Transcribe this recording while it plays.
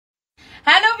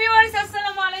Hello viewers,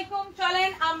 আসসালামু আলাইকুম।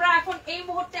 চলেন আমরা এখন এই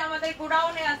মুহূর্তে আমাদের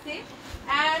গোডাউনে আছি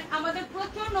এন্ড আমাদের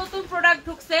প্রচুর নতুন প্রোডাক্ট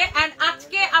ঢুকছে এন্ড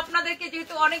আজকে আপনাদেরকে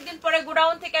যেহেতু অনেকদিন পরে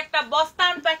গোডাউন থেকে একটা বস্তা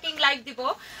আনপ্যাকিং লাইভ দিব,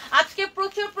 আজকে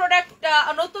প্রচুর প্রোডাক্ট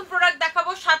নতুন প্রোডাক্ট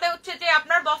দেখাবো, সাথে হচ্ছে যে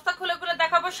আপনার বস্তা খুলে খুলে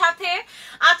দেখাবো, সাথে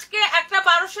আজকে একটা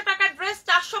 1200 টাকার ড্রেস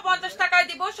 450 টাকায়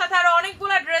দিব, সাথে আরো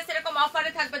অনেকগুলো ড্রেস এরকম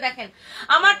অফারে থাকবে। দেখেন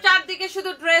আমার চারদিকে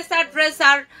শুধু ড্রেস আর ড্রেস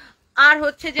আর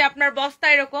হচ্ছে যে আপনার বস্তা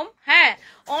এরকম। হ্যাঁ,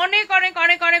 অনেক অনেক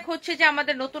অনেক অনেক হচ্ছে যে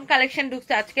আমাদের নতুন কালেকশন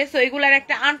ঢুকছে আজকে, সো এগুলার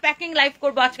একটা আনপ্যাকিং লাইভ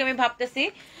করবো আজকে আমি ভাবতেছি।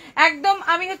 একদম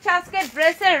আমি হচ্ছে আজকে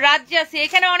ড্রেসের রাজ্যে আছি,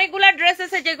 এখানে অনেকগুলা ড্রেস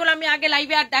আছে যেগুলো আমি আগে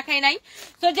লাইভে আর দেখাই নাই।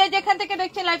 তো যে যেখান থেকে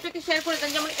দেখছেন লাইভটাকে শেয়ার করে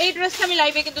দেন। যেমন এই ড্রেসটা আমি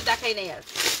লাইভে কিন্তু দেখাই নাই, আর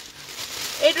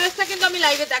এই ড্রেসটা কিন্তু আমি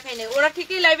লাইভে দেখাই নাই। ওরা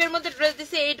ঠিকই লাইভের মধ্যে ড্রেস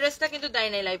দিছে, এই ড্রেসটা কিন্তু দেয়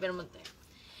নাই লাইভের মধ্যে,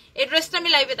 এই ড্রেসটা আমি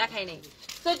লাইভে দেখাই নাই।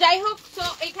 তো যাই হোক, তো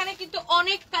এখানে কিন্তু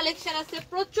অনেক কালেকশন আছে,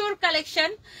 প্রচুর কালেকশন।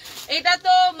 এটা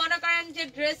তো মনে করেন যে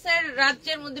ড্রেসের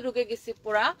রাজ্যের মধ্যে ঢুকে গেছি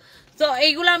পুরা। তো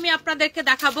এইগুলো আমি আপনাদেরকে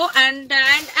দেখাবো এন্ড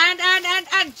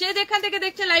যে যেখান থেকে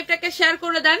দেখছেন লাইভটাকে শেয়ার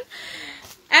করে দেন।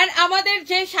 এন্ড আমাদের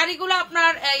যে শাড়িগুলো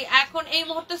আপনার এখন এই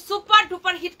মুহূর্তে সুপার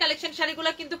ডুপার হিট কালেকশন, শাড়িগুলো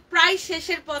কিন্তু প্রায়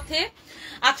শেষের পথে।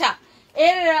 আচ্ছা,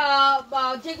 এর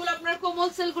যেগুলো আপনার কোমল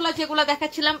সেলগুলো যেগুলো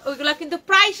দেখাচ্ছিলাম ওইগুলা কিন্তু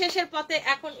প্রায় শেষের পথে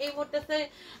এখন এই মুহূর্তে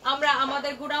আমরা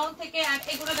আমাদের গোডাউন থেকে। আর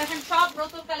এগুলো দেখেন সব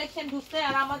নতুন কালেকশন ঢুকছে,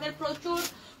 আর আমাদের প্রচুর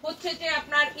হচ্ছে যে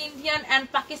আপনার ইন্ডিয়ান এন্ড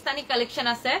পাকিস্তানি কালেকশন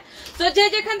আছে। তো যে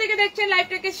যেখান থেকে দেখছেন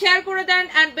লাইভটাকে শেয়ার করে দেন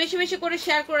এন্ড বেশি বেশি করে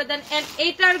শেয়ার করে দেন। এন্ড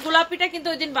এইটার গোলাপিটা কিন্তু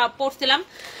ওই দিন পরছিলাম,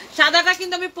 সাদাটা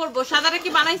কিন্তু আমি পরবো। সাদাটা কি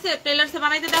বানাইছে টেলার্সে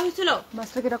বানাইতে দেওয়া হয়েছিল,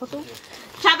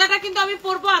 সাদাটা কিন্তু আমি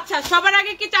পরবো। আচ্ছা, সবার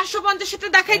আগে কি 450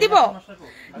 দেখাই দিব।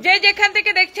 যে যেখান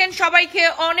থেকে দেখছেন সবাইকে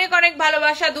অনেক অনেক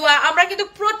ভালোবাসা, দোয়া। আমরা কিন্তু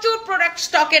প্রচুর প্রোডাক্ট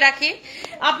স্টকে রাখি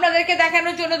আপনাদেরকে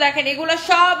দেখানোর জন্য। দেখেন এগুলো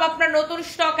সব আপনার নতুন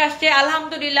স্টক আসছে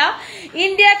আলহামদুলিল্লাহ,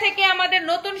 ইন্ডিয়া থেকে আমাদের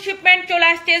নতুন শিপমেন্ট চলে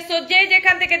আসছে। সো যে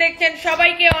যেখান থেকে দেখছেন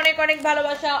সবাইকে অনেক অনেক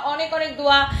ভালোবাসা, অনেক অনেক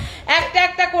দোয়া। একটা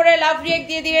একটা করে লাভ রিয়েক্ট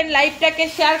দিয়ে দিবেন, লাইভটাকে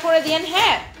শেয়ার করে দিয়েন।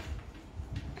 হ্যাঁ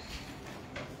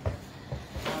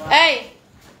এই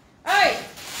এই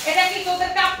এটা কি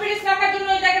তোদের কাপ পিরিস রাখার জন্য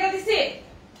এই জায়গাটা দিছি?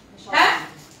 হ্যাঁ,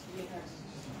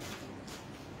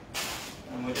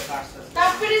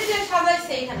 কাপ পিরিস দিয়ে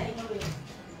সাজাইছে এখানে।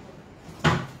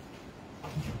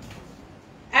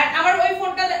 আর আমার ওই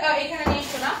ফোনটা এখানে নিয়ে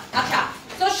এসো না। আচ্ছা,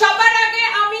 তো সবার আগে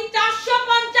আমি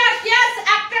 450, यस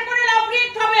একটা করে লাভ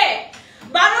রিয়েক্ট হবে।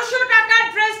 1200 টাকার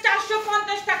ড্রেস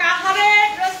 450 টাকা। আরে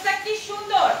ড্রেসটা কি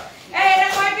সুন্দর। এটা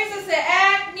কয় পিস আছে?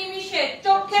 এক নিমিষে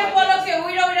চোখের পলকে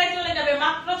উইরা উইরা চলে যাবে।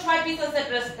 মাত্র 6 পিস আছে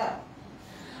ড্রেসটা।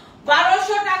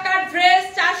 1200 টাকার ড্রেস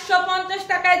 450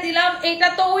 টাকায় দিলাম। এটা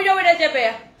তো উইরা উইরা যাবে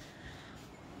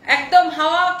একদম।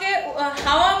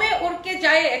 হাওয়া মে উড়কে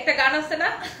যায় একটা গান আছে না,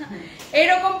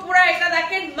 এইরকম পুরা। এটা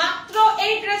দেখেন মাত্র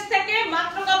এই ড্রেস থেকে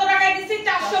মাত্র কত টাকায় দিছি?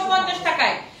 450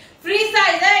 টাকায়। Free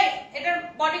size. এই এটার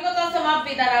বডি কত আছে মাপ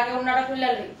দিদার আগে ওনাটা খুলে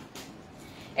লই।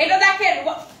 এটা দেখেন,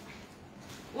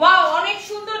 ওয়াও অনেক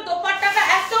সুন্দর। দোপাট্টাটা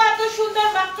এত এত সুন্দর,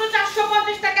 মাত্র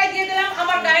 450 টাকায় দিয়ে দিলাম।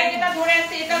 আমার গায়ে যেটা ধরে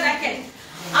আছে এটা দেখেন,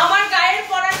 আমার গায়ের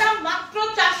পরাটা মাত্র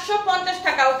 450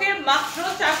 টাকা। ওকে, মাত্র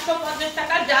 450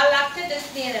 টাকা। যার লাগছে জাস্ট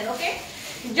নিয়ে নেন। ওকে,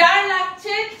 যার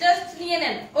লাগছে জাস্ট নিয়ে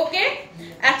নেন। ওকে,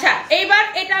 আচ্ছা এইবার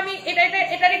এটা আমি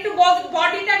এটার একটু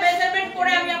বডিটা মেজারমেন্ট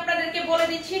করে আমি আপনাদেরকে বলে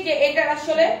দিচ্ছি যে এটার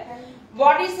আসলে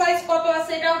বডি সাইজ কত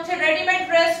আছে। এটা হচ্ছে রেডিমেড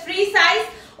ড্রেস, ফ্রি সাইজ।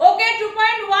 ওকে,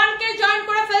 2.1 কে জয়েন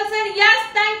করে ফেলছেন। Yes,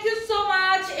 thank you so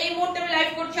much. এই মুহূর্তে আমি লাইভ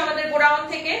করছি আমাদের গোডাউন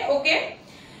থেকে। ওকে,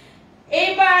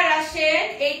 এবার আসেন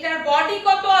এইটার বডি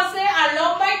কত আছে আর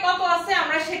লম্বাই কত আছে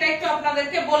আমরা সেটা একটু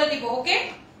আপনাদেরকে বলে দিব। ওকে,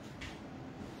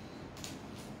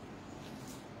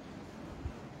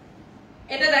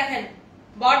 এটা দেখেন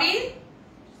বডি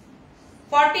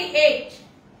 48,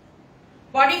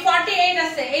 বডি 48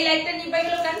 আছে। এই লাইটটা নিবা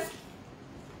গেল কেন?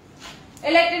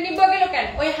 এই লাইটটা নিবা গেল কেন?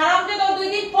 ওই হারামজাদা 2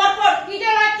 দিন পর পর কি যে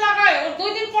লাইট লাগায়, ও 2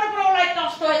 দিন পর পর লাইট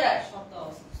নষ্ট হয়ে যায়।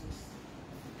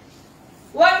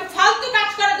 ও ফালতু কাজ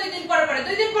করে 2 দিন পরে পরে,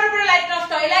 2 দিন পরে পরে লাইট নষ্ট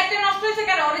হয়। এই লাইটটা নষ্ট হয়েছে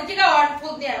কেন? অনেক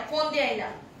জায়গায় ফোন দেয় না।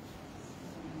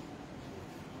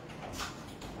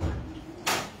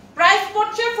 প্রাইস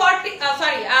পড়ছে 40,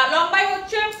 সরি লম্বাই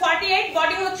হচ্ছে 48,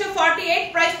 বডি হচ্ছে 48,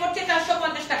 প্রাইস পড়ছে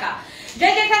 450 টাকা। যে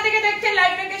যেখান থেকে দেখছেন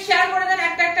লাইভটাকে শেয়ার করে দেন,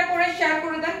 একটা একটা করে শেয়ার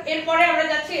করে দেন। এরপরে আমরা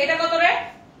যাচ্ছি, এটা কত রে?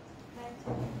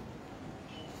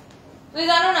 তুই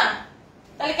জানো না?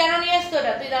 তাহলে কেন নিয়ে আসছো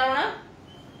এটা? তুই জানো না?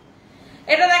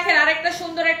 এটা দেখেন আরেকটা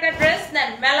সুন্দর একটা ড্রেস। নেন,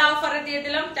 মেলা অফারে দিয়ে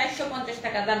দিলাম 450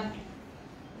 টাকা। দাম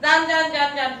জান জান জান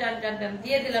জান জান জান জান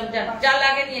দিয়ে দিলাম। জান যা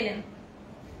লাগে নিয়ে নেন,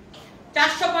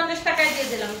 450 টাকায় দিয়ে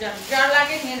দিলাম। জান যার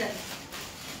লাগে নিয়ে নেন।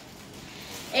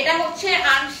 এটা হচ্ছে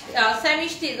সেমি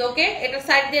স্টিচ, ওকে? এটা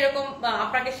সাইড দিয়ে এরকম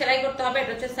আপনাকে সেলাই করতে হবে,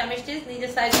 এটা হচ্ছে সেমি স্টিচ,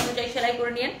 নিজের সাইজ অনুযায়ী সেলাই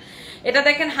করে নিন। এটা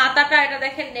দেখেন হাতাটা, এটা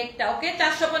দেখেন নেকটা, ওকে?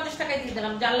 450 টাকায় দিয়ে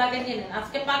দিলাম, যার লাগে নিয়ে নেন।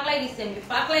 আজকে পাগলাই দিছি আমি,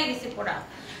 পাগলাই দিছি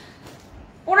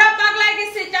পুরা পাগলাই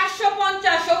দিছি।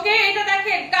 450, ওকে? এটা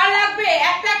দেখেন কার লাগবে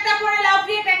একটা একটা করে লাভ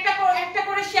রেট, একটা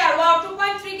করে শেয়ার। ওয়াও,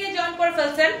 2.3 কে জয়েন করে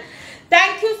ফেলছেন।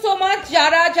 থ্যাংক ইউ সো মাচ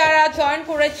যারা যারা জয়েন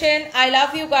করেছেন। I love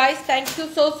you guys, thank you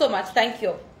so much, thank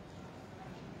you.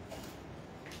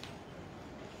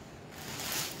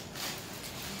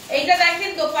 এইটা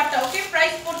দেখেন দোপাট্টা, ওকে?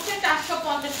 প্রাইস পড়ছে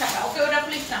 450 টাকা, ওকে? ওটা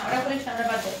প্লিজ না, ওটা প্লিজ না, ওটা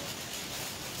বাদ দেন।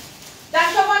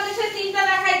 450 এর তিনটা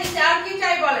দেখাই দিচ্ছি, আর কি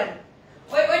চাই বলেন?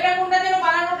 ওইটা কোনটা যেন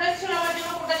বানানো ড্রেস ছিল আমার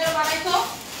জন্য, কোনটা যেন বানাইছো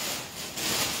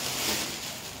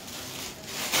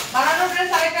বানানো ড্রেস,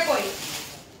 আরেকটা কই?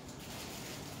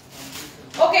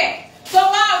 ওকে, সো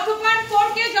ওয়াও, 2.4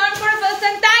 কে জয়েন করে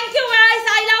ফেলছেন। Thank you guys,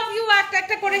 I love you.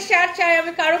 একটা করে শেয়ার চাই,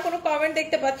 আমি কারো কোনো কমেন্ট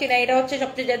দেখতে পাচ্ছি না, এটা হচ্ছে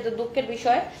সবচেয়ে দুঃখের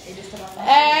বিষয়।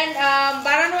 এন্ড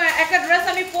বানানো একটা ড্রেস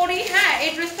আমি পরি, হ্যাঁ,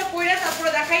 এই ড্রেসটা পরে তারপরে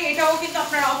দেখাই। এটাও কিন্তু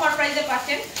আপনারা অফার প্রাইসে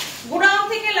পাচ্ছেন। গুডাউন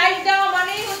থেকে লাইভ দেওয়া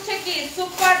মানেই হচ্ছে কি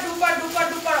super duper duper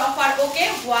duper offer, ওকে?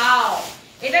 ওয়াও,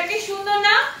 এটা কি সুন্দর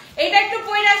না? এটা একটু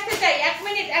পরে আসতে চাই,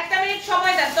 একটা মিনিট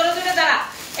সময় দেন, তোরা দূরে দাঁড়া।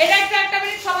 এটা একটা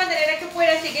মিনিট সময় দেন, এটা একটু পরে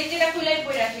আসি, গেঞ্জিটা খুলেই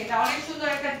পরে আসি। এটা অনেক সুন্দর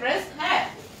একটা ড্রেস, হ্যাঁ।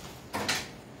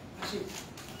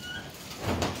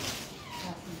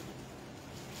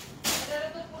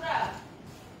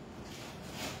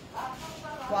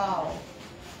 ওয়াও,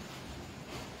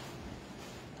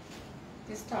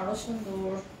 এটা আরো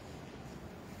সুন্দর।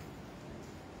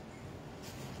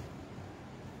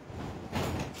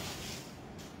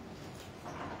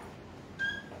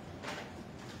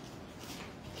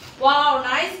 ওয়াও,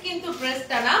 নাইস কিন্তু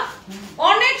ড্রেসটা না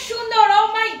অনেক সুন্দর। ও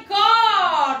মাই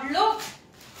god, look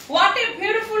what a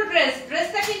beautiful dress.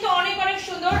 ড্রেসটা কিন্তু অনেক অনেক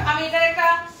সুন্দর। আমি এটার একটা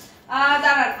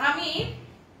দাঁড়ান, আমি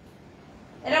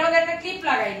এটার মধ্যে একটা ক্লিপ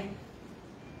লাগাই,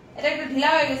 এটা একটু ঢিলা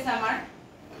হয়ে গেছে আমার।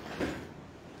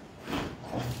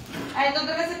 এই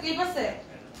তোদের কাছে ক্লিপ আছে?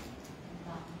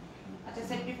 আচ্ছা,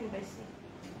 সেফটি পিন পাইছি,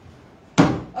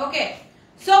 ওকে?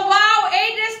 সো ওয়াও, এই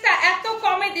ড্রেসটা এত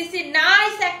কমে দিছি,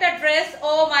 নাইস একটা ড্রেস।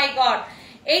 ও মাই গড,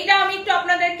 এইটা আমি একটু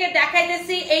আপনাদেরকে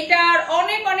দেখাইতেছি। এইটার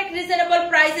অনেক অনেক রিজনেবল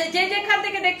প্রাইসে যে যেখান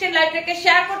থেকে দেখছেন লাইভটাকে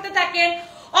শেয়ার করতে থাকেন।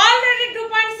 অলরেডি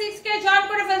 2.6 কে জয়েন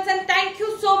করে ফেলছেন। Thank you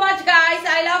so much guys,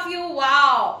 I love you.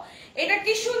 Wow, এটা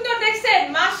কি সুন্দর দেখছেন,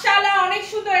 মাশাআল্লাহ, অনেক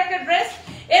সুন্দর একটা ড্রেস।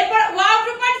 এরপর wow,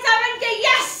 2.7 K,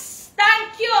 yes, thank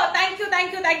you thank you thank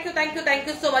you thank you thank you thank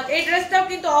you so much. এই ড্রেসটাও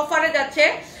কিন্তু অফারে যাচ্ছে।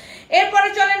 এরপরে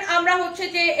চলেন আমরা হচ্ছে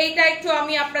যে এইটা একটু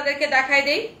আমি আপনাদেরকে দেখাই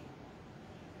দেই।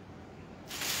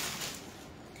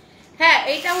 হ্যাঁ,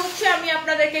 এইটা হচ্ছে আমি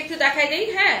আপনাদেরকে একটু দেখাই দেই,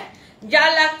 হ্যাঁ, যা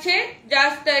লাগছে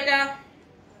জাস্ট এটা।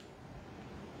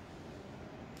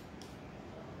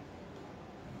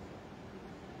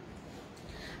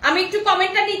 আমি একটু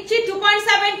কমেন্টটা নিচ্ছি।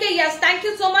 2.7 কে, yes, thank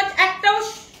you so much. একটাও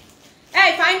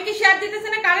এই ফাইন কি শেয়ার দিতেছে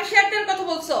না? কারে শেয়ার দেওয়ার কথা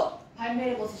বলছো? ফাইন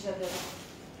মেরে বলছি শেয়ার দেব।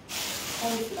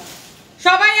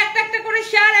 সবাই একটা করে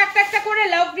শেয়ার, একটা করে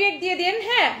লাভ রিয়েক্ট দিয়ে দেন,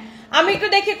 হ্যাঁ। আমি একটু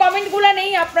দেখি কমেন্টগুলো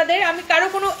নেই আপনাদের। আমি কারো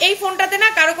কোনো এই ফোনটাতে না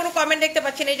কারো কোনো কমেন্ট দেখতে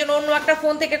পাচ্ছি না, এইজন্য অন্য একটা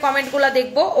ফোন থেকে কমেন্টগুলো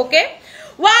দেখবো, ওকে?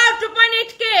 ওয়াও,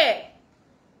 2.8 কে,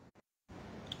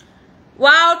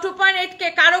 ওয়াও, 2.8 কে,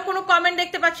 কারো কোনো কমেন্ট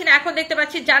দেখতে পাচ্ছি না। এখন দেখতে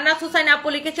পাচ্ছি জান্নাত হুসাইন আপু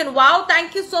লিখেছেন wow, thank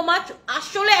you so much.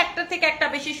 আসলে একটা থেকে একটা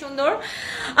বেশি সুন্দর।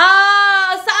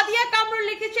 সাদিয়া কামরুল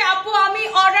লিখেছে আপু আমি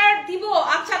অর্ডার দিব।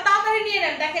 আচ্ছা, তাড়াতাড়ি নিয়ে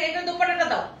নেন। দেখেন এটা দোপাট্টাটা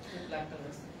দাও,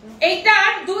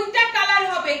 এইটার দুইটা কালার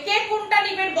হবে, কে কোনটা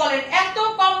নেবেন বলেন? এত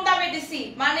কম দামে দিছি,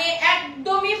 মানে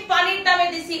একদমই পানির দামে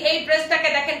দিছি এই ড্রেসটাকে।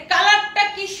 দেখেন কালারটা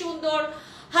কি সুন্দর,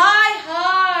 হাই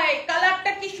হাই,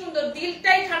 কালারটা কি সুন্দর,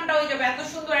 দিলটাই ঠান্ডা হয়ে যাবে এত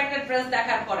সুন্দর একটা ড্রেস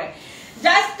দেখার পরে।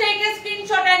 Just take a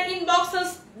screenshot and inbox us.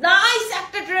 Nice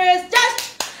একটা ড্রেস। জাস্ট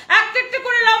একটা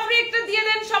করে লাভ রিয়েক্ট দিয়ে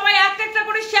দেন সবাই, একটা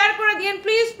করে শেয়ার করে দিন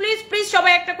প্লিজ প্লিজ প্লিজ।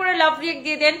 সবাই একটা করে লাভ রিয়েক্ট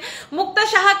দিয়ে দেন। মুক্তা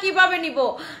সাহা কিভাবে নিব?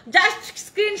 জাস্ট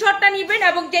স্ক্রিনশটটা নেবেন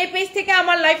এবং যে পেজ থেকে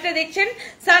আমার লাইভটা দেখছেন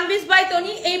সানভি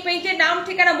সbytony, এই পেজের নাম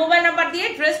ঠিকানা মোবাইল নাম্বার দিয়ে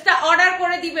ড্রেসটা অর্ডার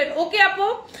করে দিবেন, ওকে আপু?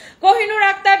 কোহিনুর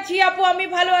আক্তার, জি আপু আমি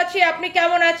ভালো আছি, আপনি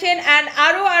কেমন আছেন? এন্ড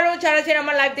আরো যারা যারা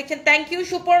আমার লাইভ দেখছেন থ্যাংক ইউ।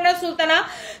 সুপর্ণা সুলতানা,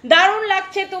 দারুণ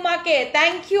লাগছে তোমাকে,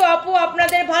 থ্যাংক ইউ আপু।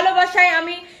 আপনাদের ভালোবাসায়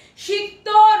আমি সিক্ত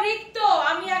রিক্ত,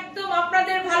 আমি একদম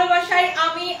আপনাদের ভালোবাসায়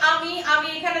আমি আমি আমি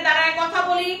এখানে দাঁড়ায় কথা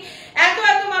বলি। এত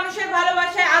মানুষের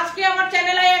ভালোবাসায় আজকে আমার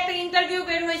চ্যানেলে একটা ইন্টারভিউ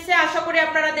বের হয়েছে, আশা করি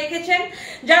আপনারা দেখেছেন।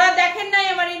 যারা দেখেন নাই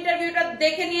আমার ইন্টারভিউটা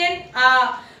দেখে নিন।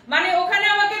 মানে ওখানে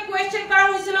আমাকে কোয়েশ্চেন করা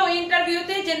হয়েছিল ওই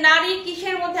ইন্টারভিউতে যে নারী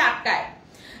কিসের মধ্যে আটকায়।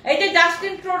 এই যে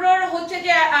জাস্টিন ট্রুডোর হচ্ছে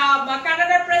যে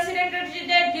কানাডার প্রেসিডেন্টের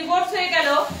যে ডিভোর্স হয়ে গেল,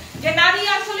 যে নারী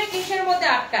আসলে কিসের মধ্যে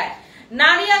আটকায়।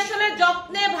 নারী আসলে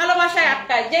যত্নে ভালোবাসায়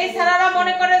আটকায়। যেই সারারা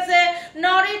মনে করে যে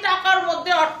নারী টাকার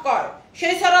মধ্যে আটকায়,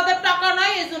 সেই সারাদের টাকা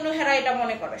নাই, এজন্য হেরা এটা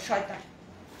মনে করে শয়তান।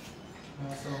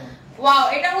 ওয়াও,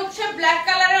 এটা হচ্ছে ব্ল্যাক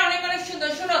কালারে অনেক অনেক সুন্দর।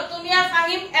 শুনো, তুমি আর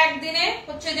ফাহিম একদিনে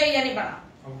হচ্ছে যে ইয়ানি বানা,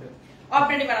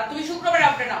 অপডেটই বানা, তুমি শুক্রবারে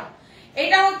অপডেট নাও।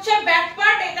 এটা হচ্ছে ব্যাক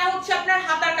পার্ট, এটা হচ্ছে আপনার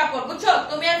হাতার কাপড়, বুঝছো?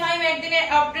 তুমি আর ফাহিম একদিনে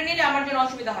অপডেট নিলে আমার জন্য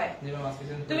অসুবিধা হয়।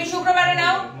 তুমি শুক্রবারে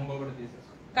নাও। মঙ্গলবারে দিয়েছে।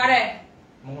 কারে?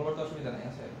 মঙ্গলবার তো অসুবিধা নাই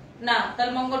আছে না,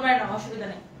 তাহলে মঙ্গলবারে নাও, অসুবিধা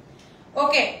নেই।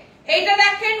 ওকে, এইটা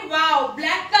দেখেন, ওয়াও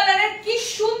ব্ল্যাক কালারের, কি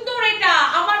সুন্দর এটা।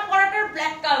 আমার পরাটার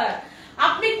ব্ল্যাক কালার,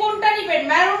 আপনি কোনটা নেবেন,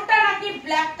 ম্যারুনটা নাকি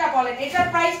ব্ল্যাকটা বলেন? এটার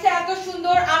প্রাইসটা এত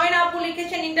সুন্দর। আমেনা আপু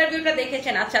লিখেছেন, ইন্টারভিউটা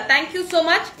দেখেছেন। আচ্ছা, thank you so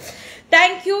much,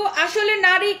 thank you. আসলে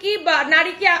নারী কি,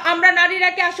 আমরা নারীরা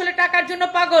কি আসলে টাকার জন্য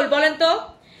পাগল বলেন তো?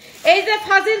 এই যে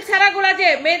ফাজিল ছাড়াগুলা যে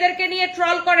মেয়েদেরকে নিয়ে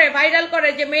ট্রল করে, ভাইরাল করে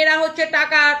যে মেয়েরা হচ্ছে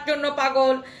টাকার জন্য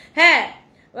পাগল, হ্যাঁ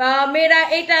মেয়েরা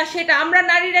এটা সেটা, আমরা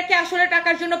নারীরা কি আসলে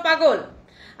টাকার জন্য পাগল?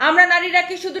 আমরা নারীরা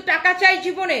কি শুধু টাকা চাই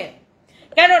জীবনে?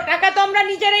 কেন? টাকা তো আমরা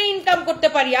নিজেরাই ইনকাম করতে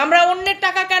পারি, আমরা অন্যের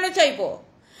টাকা কেন চাইবো?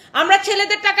 আমরা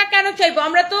ছেলেদের টাকা কেন চাইবো?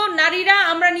 আমরা তো নারীরা,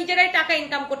 আমরা নিজেরাই টাকা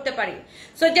ইনকাম করতে পারি।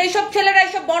 সো যেসব ছেলেরা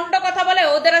এইসব বন্ড কথা বলে,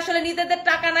 ওদের আসলে নিজেদের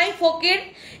টাকা নাই, ফকির,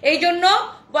 এই জন্য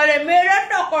বলে মেয়েরা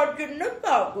টাকার জন্য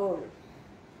পাগল।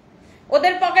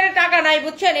 ওদের পকেটে টাকা নাই,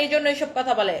 বুঝছেন? এই জন্য এইসব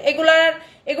কথা বলে।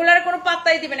 এগুলার কোনো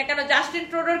পাত্তাই দিবে না। কেন? জাস্টিন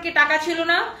ট্রুডোর কি টাকা ছিল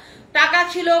না? টাকা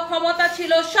ছিল, ক্ষমতা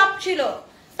ছিল, সব ছিল,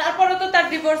 তারপরে তো তার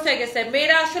ডিভোর্স হয়ে গেছে।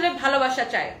 মেয়েরা আসলে ভালোবাসা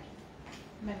চায়,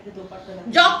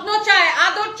 যত্ন চায়,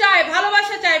 আদর চায়,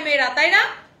 ভালোবাসা চায় মেয়েরা, তাই না?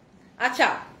 আচ্ছা,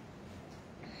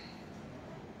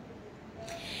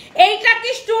 এইটা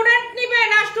কি স্টুডেন্ট নিবে,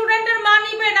 না স্টুডেন্টের মা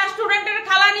নিবে, না স্টুডেন্টের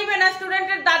খালা নিবে, না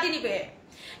স্টুডেন্টের দাদি নিবে?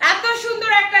 এত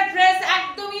সুন্দর একটা ড্রেস,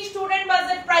 একদমই স্টুডেন্ট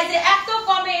বাজেট প্রাইসে, এত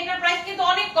কমে। এটার প্রাইস কিন্তু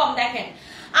অনেক কম। দেখেন,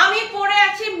 আমি পরে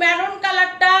আছি মেরুন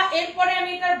কালারটা, এরপরে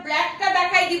আমি এটার ব্ল্যাকটা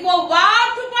দেখাই দিব। Wow,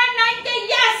 2.9K,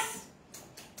 yes,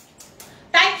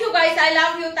 thank you guys, I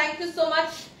love you, thank you so much.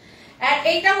 আর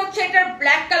এইটা হচ্ছে এটার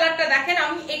ব্ল্যাক কালারটা। দেখেন,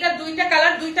 আমি এটা দুইটা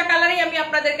কালারই আমি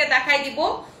আপনাদেরকে দেখাই দিব।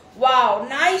 Wow,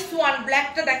 nice one.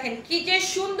 ব্ল্যাকটা দেখেন কি যে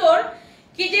সুন্দর,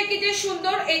 কি যে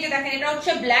সুন্দর। এই যে দেখেন, এটা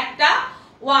হচ্ছে ব্ল্যাকটা।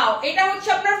 ওয়াও, এটা হচ্ছে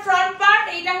আপনার ফ্রন্ট পার্ট,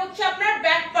 এটা হচ্ছে আপনার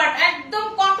ব্যাক পার্ট, একদম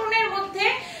কটনের মধ্যে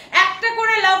একটা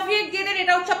করে লাভ রিয়েক্ট দিয়ে দেন।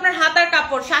 এটা হচ্ছে আপনার হাতার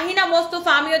কাপড়। শাহিনা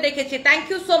মোস্তফা, আমিও দেখেছি, থ্যাংক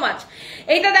ইউ সো মাচ।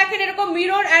 এটা দেখেন, এরকম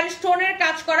মিরর এন্ড স্টোনের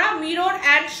কাজ করা, মিরর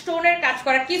এন্ড স্টোনের কাজ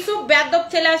করা। কিছু বেদব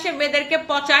ছেলে আসে মেয়েদেরকে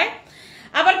পচায়,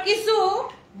 আবার কিছু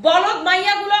বলদ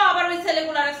মাইয়াগুলো আবার ওই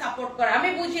ছেলেগুলোরে সাপোর্ট করে। আমি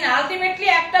বুঝি না, আলটিমেটলি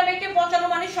একটা মেয়েকে পচানো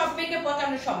মানে সব মেয়েকে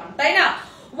পচানো সমান, তাই না?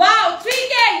 Wow,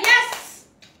 3K, yes,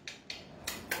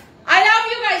 I love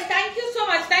you guys, thank you so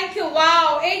much, thank you. Wow,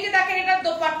 এই যে দেখেন, এটা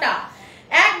দোপাট্টা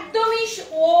একদমই,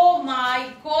 ও মাই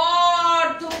গড,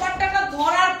 দোপাট্টাটা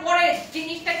ধরার পরে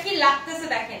জিনিসটা কি লাগতেছে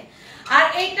দেখেন। আর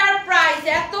এইটার প্রাইস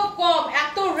এত কম,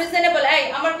 এত রিজনেবল। এই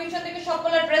আমার পিছন থেকে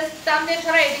সবগুলো ড্রেস টান দিয়ে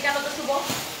ছড়াই, এদিকে আনো তো শুভ।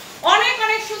 অনেক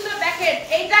অনেক সুন্দর। দেখেন,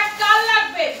 এইটা কাল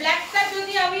লাগবে, ব্ল্যাকটা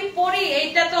যদি আমি পরি,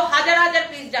 এইটা তো হাজার হাজার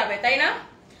পিস যাবে, তাই না?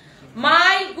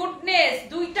 মাই গুডনেস,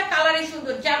 দুইটা কালারই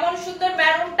সুন্দর, যেমন সুন্দর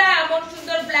ম্যারুনটা, এমন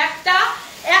সুন্দর ব্ল্যাকটা।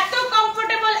 এত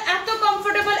কমফোর্টেবল, এত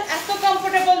কমফোর্টেবল, এত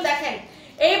কমফোর্টেবল। দেখেন,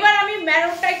 এইবার আমি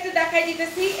ম্যারুনটা একটু দেখাই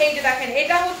দিতেছি। এই যে দেখেন,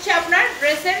 এটা হচ্ছে আপনার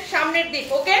ড্রেসের সামনের দিক,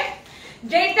 ওকে?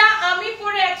 যেটা আমি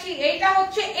পরে আছি এইটা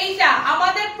হচ্ছে এইটা।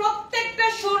 আমাদের প্রত্যেকটা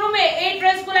শোরুমে এই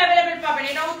ড্রেসগুলো अवेलेबल পাবেন।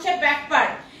 এটা হচ্ছে ব্যাক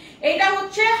পার্ট, এটা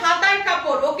হচ্ছে হাতার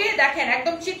কাপড়, ওকে? দেখেন,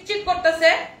 একদম চিকচিক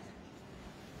করতেছে,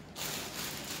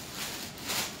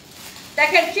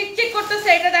 দেখেন চিকচিক করতেছে।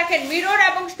 এটা দেখেন, মিরর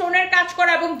এবং স্টোনের কাজ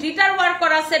করা এবং গ্লিটার ওয়ার্ক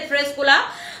করা আছে ড্রেসগুলা।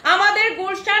 আমাদের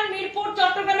গুলশান, মিরপুর,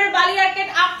 চট্টগ্রামের বালিয়ারকেট,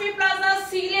 আফি প্লাজা,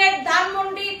 সিলেট,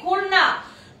 ধানমন্ডি, খুলনা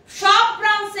সব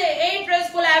ব্রাঞ্চে এই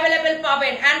ড্রেসগুলো अवेलेबल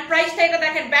পাবেন। এন্ড প্রাইসটা এটা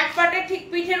দেখেন, ব্যাক পার্টের ঠিক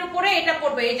পিঠের উপরে এটা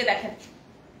পড়বে। এই যে দেখেন,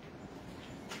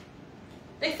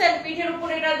 দেখছেন পিঠের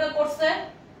উপরে এটা পড়ছে,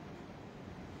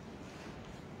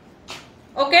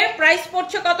 ওকে? প্রাইস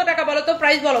পড়ছে কত টাকা বলো তো?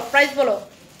 প্রাইস বলো, প্রাইস বলো,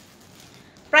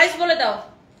 প্রাইস বলে দাও।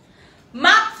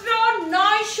 মাত্র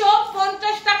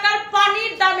 950 টাকার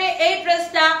পানির দামে এই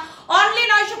ড্রেসটা, অনলি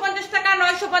 950 টাকা,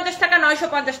 950 টাকা,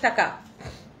 950 টাকা।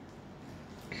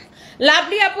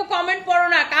 লাভলি আপু কমেন্ট পড়ো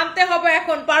না, কামতে হবে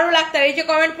এখন। পারুল আক্তার, এই যে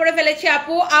কমেন্ট পড়ে ফেলেছি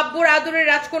আপু। আব্বুর আদুরের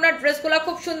রাজকন্যার ড্রেসগুলো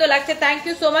খুব সুন্দর লাগছে, থ্যাংক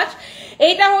ইউ সো মাচ।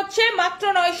 এইটা হচ্ছে মাত্র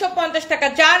 950 টাকা।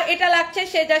 যার এটা লাগছে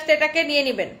সে জাস্ট এটাকে নিয়ে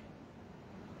নেবেন।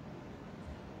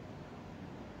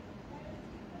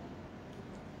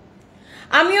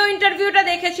 আমিও ইন্টারভিউটা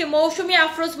দেখেছি, মৌসুমী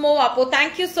আফরোজ মৌ আপু,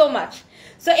 thank you so much.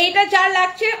 So এইটা যার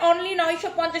লাগছে অনলি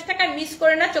 950 টাকা, মিস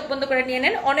করে না, চোখ বন্ধ করে নিয়ে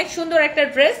নেন। অনেক সুন্দর একটা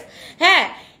ড্রেস। হ্যাঁ,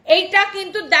 এইটা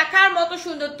কিন্তু দেখার মতো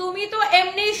সুন্দর, তুমি তো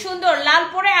এমনি সুন্দর, লাল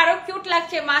পরে আরো কিউট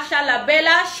লাগছে মাশাআল্লাহ।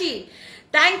 বেলাশি,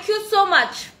 থ্যাংক ইউ সো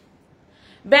মাচ।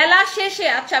 বেলা শেষে,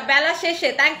 আচ্ছা বেলা শেষে,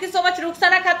 thank you so much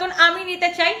Rukhsana Khatun. আমি নিতে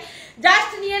চাই,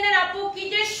 জাস্ট নিয়ে নেন আপু। কি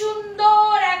যে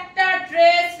সুন্দর একটা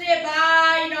ড্রেস রে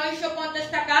ভাই, 950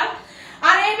 টাকা।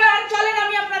 আর এবার চলেন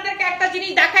আমি আপনাদেরকে একটা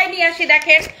জিনিস দেখাই নিয়ে আসি।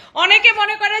 দেখেন অনেকে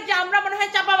মনে করে যে আমরা মনে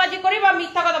হয় চাপাবাজি করি বা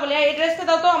মিথ্যা কথা বলি। এই ড্রেসটা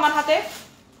দাও তো আমার হাতে।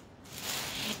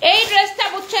 এই ড্রেসটা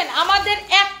বুঝছেন আমাদের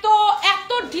এত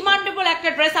এত ডিমান্ডেবল একটা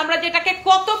ড্রেস, আমরা যেটাকে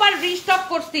কতবার রিস্টক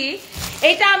করছি।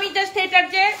 এটা আমি জাস্ট এটার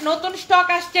যে নতুন স্টক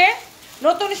আসছে,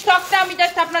 নতুন স্টকটা আমি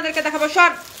জাস্ট আপনাদেরকে দেখাবো।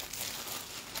 সর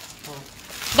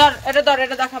ধর, এটা ধর,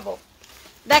 এটা দেখাবো।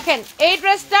 দেখেন এই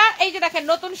ড্রেসটা, এই যে দেখেন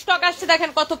নতুন স্টক আসছে, দেখেন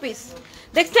কত পিস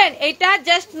দেখছেন। এইটা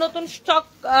জাস্ট নতুন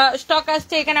স্টক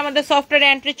আসছে, এখানে আমাদের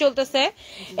সফটওয়্যার এন্ট্রি চলতেছে।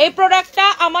 এই প্রোডাক্টটা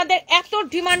আমাদের এত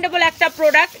ডিমান্ডেবল একটা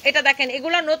প্রোডাক্ট। এটা দেখেন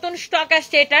এগুলা নতুন স্টক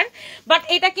আসছে এটার, বাট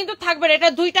এটা কিন্তু থাকবে না। এটা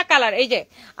দুইটা কালার, এই যে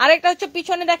আরেকটা হচ্ছে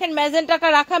পিছনে দেখেন ম্যাজেন্টাটা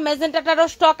রাখা, ম্যাজেন্টাটারও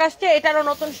স্টক আসছে, এটারও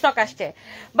নতুন স্টক আসছে।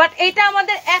 বাট এটা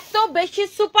আমাদের এত বেশি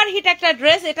সুপার হিট একটা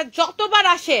ড্রেস, এটা যতবার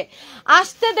আসে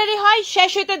আসতে দেরি হয়,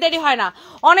 শেষ হইতে দেরি হয় না।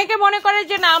 অনেকে মনে করে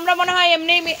যে না আমরা মনে হয়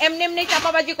এমনি এমনি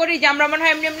চাপাবাজি করি, যে আমরা মনে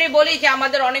হয় এমনি বলি যে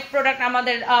আমাদের অনেক প্রোডাক্ট,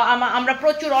 আমরা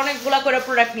প্রচুর অনেকগুলা করে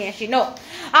প্রোডাক্ট নিয়ে আসি। নো,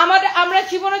 আমরা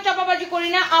জীবনে চাপাবাজি করি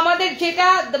না। আমাদের যেটা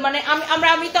মানে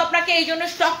আমি তো আপনাকে এই জন্য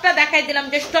স্টকটা দেখাই দিলাম,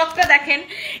 যে স্টকটা দেখেন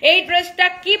এই ড্রেসটা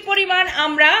কি পরিমাণ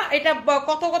আমরা এটা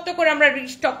কত কত করে আমরা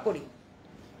রিস্টক করি।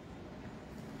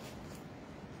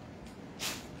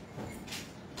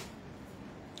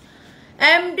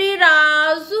 এমডি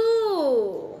রাজু,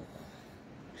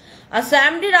 আচ্ছা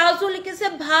এমডি রাজু লিখেছে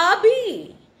ভাবি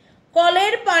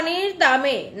কলের পানির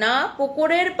দামে না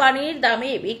পুকুরের পানির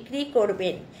দামে বিক্রি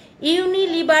করবেন,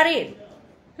 ইউনিলিভারের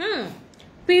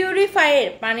পিউরিফায়ার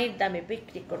পানির দামে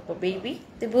বিক্রি করবো। বেবি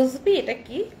তুই বুঝবি এটা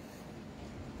কি?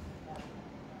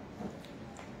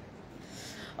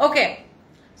 ওকে,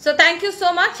 so thank you so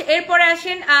much. এরপরে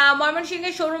আসেন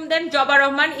ময়মনসিংহের শোরুম দেন জবা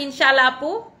রহমান, ইনশাআল্লাহ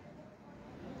আপু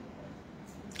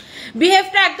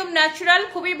বিহেভটা একদম ন্যাচারাল,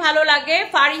 খুবই ভালো লাগে।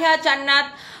 ফারিহা জান্নাত,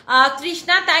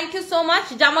 তৃষ্ণা, থ্যাংক ইউ সো মাচ।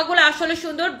 জামাগুলো আসলে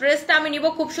সুন্দর, ড্রেসটা আমি নিব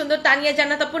খুব সুন্দর। তানিয়া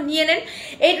জান্নাত আপু নিয়ে নেন,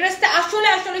 এই ড্রেসটা আসলে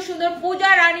আসলে সুন্দর। পূজা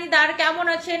রানী দার, কেমন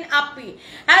আছেন আপনি?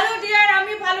 হ্যালো ডিয়ার,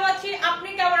 আমি ভালো আছি, আপনি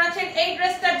কেমন আছেন? এই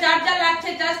ড্রেসটা যার যা লাগছে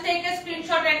just take a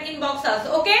screenshot and inbox আস।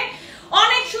 ওকে,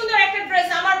 অনেক সুন্দর একটা ড্রেস,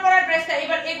 আমার পরা ড্রেসটা।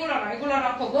 এবার এগুলো না, এগুলো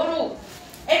রাখো গরু।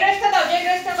 এই ড্রেসটা দাও, যে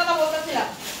ড্রেসটার কথা বলতেছিলাম।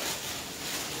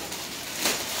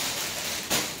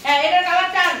 হ্যাঁ এটার কালার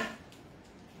টান,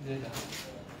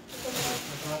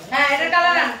 হ্যাঁ এটার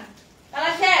কালার টান,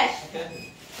 কালার শেষ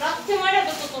রাখতে মানে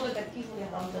তো তোদের কি করে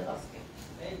রমজান আজকে।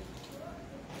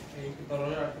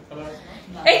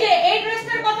 এই যে এই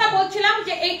ড্রেসটার কথা বলছিলাম,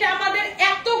 যে এইটা আমাদের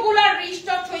এতগুলা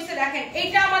রিস্টক হয়েছে। দেখেন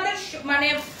এইটা আমাদের মানে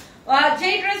যে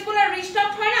ড্রেসগুলো রিস্টক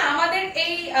হয় না আমাদের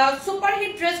এই সুপার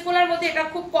হিট ড্রেসগুলোর মধ্যে এটা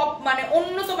খুব মানে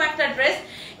অন্যতম একটা ড্রেস।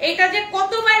 এটা যে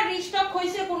কতবার রিস্টক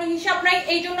হয়েছে কোনো হিসাব নাই,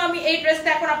 এই জন্য আমি এই ড্রেসটা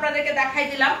এখন আপনাদেরকে দেখাই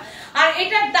দিলাম। আর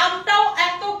এটার দামটাও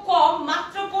এত কম,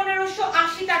 মাত্র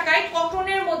 1580 টাকায়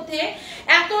কটনের মধ্যে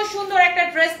এত সুন্দর একটা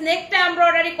ড্রেস। নেকটা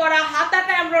এমব্রয়ডারি করা,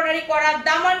 হাতাটা এমব্রয়ডারি করা,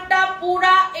 দামানটা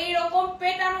পুরা এইরকম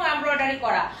পেটানো এমব্রয়ডারি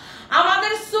করা,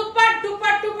 আমাদের সুপার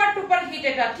ডুপার টুপার টুপার হিট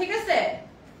এটা, ঠিক আছে?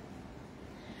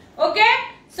 ওকে,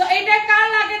 সো এটা কার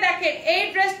লাগে দেখেন, এই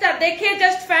ড্রেসটা দেখে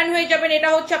জাস্ট ফ্যান হয়ে যাবেন। এটা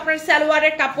হচ্ছে আপনার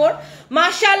সালোয়ারের কাপড়,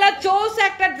 মাশাআল্লাহ চোস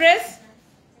একটা ড্রেস।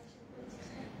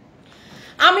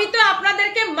 আমি তো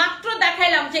আপনাদেরকে মাত্র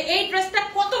দেখাইলাম যে এই ড্রেসটা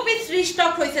কত পিস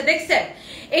রিস্টক হয়েছে, দেখছেন?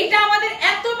 এইটা আমাদের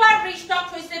এতবার রিস্টক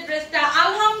হয়েছে ড্রেসটা,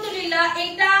 আলহামদুলিল্লাহ।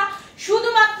 এটা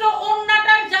শুধুমাত্র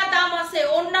ওন্নাটার যা দাম আছে,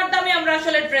 ওন্নার দামে আমরা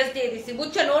আসলে ড্রেস দিয়ে দিছি,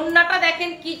 বুঝছেন? ওন্নাটা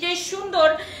দেখেন কি যে সুন্দর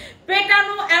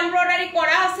পেটানো এমব্রয়ডারি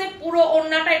করা আছে পুরো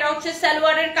ওন্নাটা। এটা হচ্ছে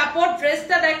সালোয়ারের কাপড়।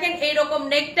 ড্রেসটা দেখেন এইরকম,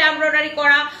 নেকটা এমব্রয়ডারি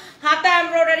করা, হাতা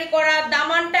এমব্রয়ডারি করা,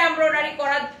 দামানটা এমব্রয়ডারি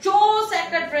করা, জোস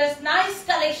একটা ড্রেস, নাইস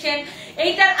কালেকশন।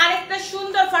 এইটার আরেকটা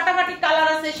সুন্দর ফাটাফাটি কালার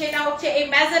আছে, সেটা হচ্ছে এই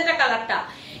ম্যাজেন্টা কালারটা।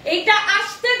 এইটা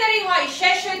আসতে দেরি হয়,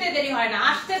 শেষ হইতে দেরি হয় না,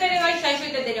 আসতে দেরি হয়, শেষ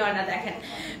হইতে দেরি হয় না। দেখেন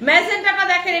ম্যাজেন্টাটা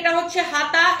দেখেন, এটা হচ্ছে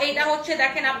হাতা, এইটা হচ্ছে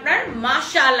দেখেন আপনার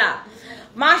মাশাআল্লাহ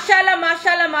মাশাআল্লাহ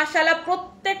মাশাআল্লাহ মাশাআল্লাহ।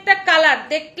 প্রত্যেকটা কালার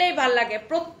দেখলেই ভালো লাগে,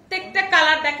 প্রত্যেকটা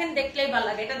কালার দেখেন দেখলেই ভালো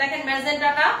লাগে। এটা দেখেন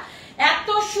ম্যাজেন্টাটা এত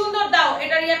সুন্দর। দাও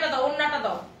এটার ইয়াটা দাও, ওন্নাটা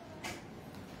দাও।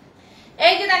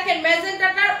 এই যে দেখেন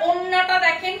ম্যাজেন্টাটার ওন্নাটা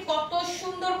দেখেন কত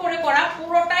সুন্দর করে করা,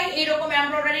 পুরোটাই এইরকম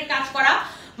এমব্রয়ডারি কাজ করা।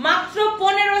 মাত্র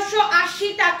 1580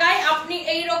 টাকায় আপনি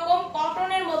এইরকম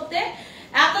কটনের মধ্যে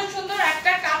এত সুন্দর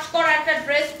একটা কাজ করা একটা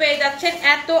ড্রেস পেয়ে যাচ্ছেন,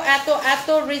 এত এত এত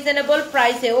রিজনেবল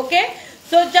প্রাইসে। ওকে,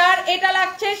 সো যার এটা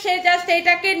লাগছে সে জাস্ট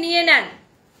এটাকে নিয়ে নেন।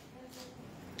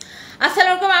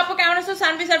 আসসালামু আলাইকুম আপু, কেমন কেমন আছো?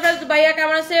 সানভি সারপ্রাইজ ভাইয়া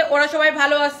কেমন আছে? ওরা সবাই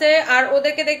ভালো আছে। আর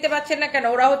ওদেরকে দেখতে পাচ্ছেন না কেন?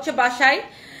 ওরা হচ্ছে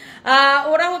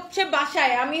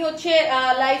বাসায়, আমি হচ্ছে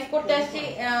লাইভ করতে আসছি।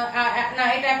 না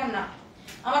এটা এখন না,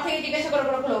 আমার থেকে জিজ্ঞাসা করে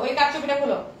খোলো ওই কারচুপিটা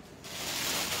খোলো।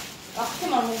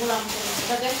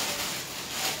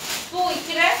 তুই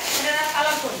কিরে এটা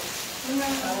কালার করি,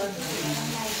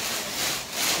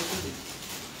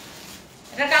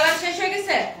 এটা কালার শেষ হয়ে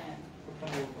গেছে।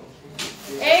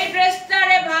 এই ড্রেসটা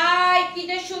রে ভাই কি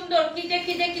যে সুন্দর, কি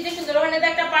যে সুন্দর। ওখানে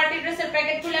একটা পার্টি ড্রেসের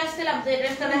প্যাকেট খুলে আসছিলাম, যে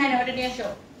ড্রেসটা দেখাই না, ওটা নিয়ে এসো।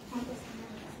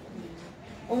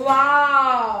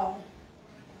 ওয়াও,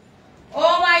 ও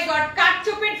মাই গড,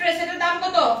 কাটচুপি ড্রেস। এটার দাম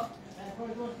কত?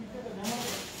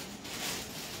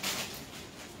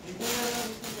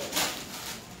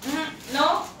 নো,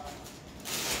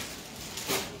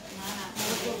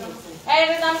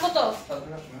 এটার দাম কত?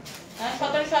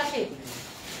 1780।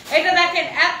 এটা দেখেন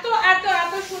এত এত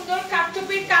এত সুন্দর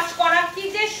কাটচুপির কাজ করা, কি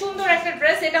যে সুন্দর একটা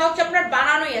ড্রেস। এটা হচ্ছে আপনার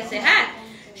বানানোই আছে, হ্যাঁ,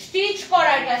 স্টিচ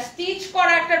করা, এটা স্টিচ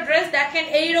করা একটা ড্রেস। দেখেন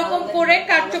এইরকম করে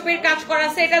কাটচুপির কাজ করা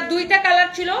আছে। এটা দুইটা কালার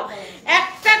ছিল,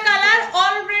 একটা colour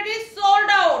already sold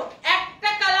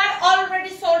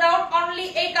out, only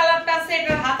এই কালারটা আছে।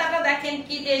 এটার হাতাটা দেখেন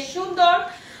কি যে সুন্দর,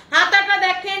 হাতাটা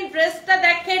দেখেন, ড্রেসটা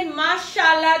দেখেন,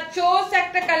 মাশাআল্লাহ জোস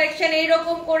একটা কালেকশন।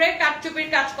 এইরকম করে কাটচুপির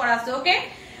কাজ করা আছে। ওকে,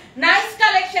 নাইস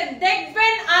কালেকশন।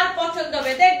 দেখবেন আর পছন্দ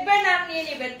হবে, দেখবেন আর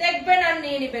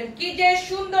নিয়ে নেবেন, কি যে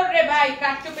সুন্দর রে ভাই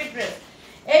কাটচুপির ড্রেস।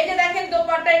 এই যে দেখেন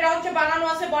দোপাট্টা, এটা হচ্ছে বানানো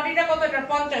আছে। বডিটা কত? এটা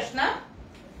 50 না?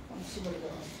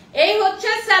 এই হচ্ছে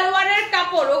সালোয়ারের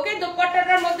কাপড়। ওকে,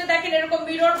 দোপাট্টাটার মধ্যে দেখেন এরকম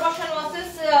মিরর বসানো আছে,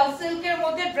 সিল্কের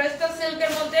মধ্যে, ড্রেসটা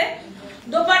সিল্কের মধ্যে,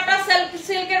 দোপাট্টা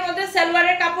সিল্কের মধ্যে,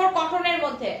 সালোয়ারের কাপড় কটনের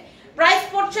মধ্যে। প্রাইস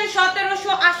পড়ছে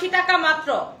 1780 টাকা মাত্র।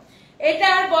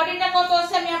 এটার বডিটা কত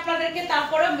আছে আমি আপনাদেরকে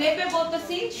তারপরে মেপে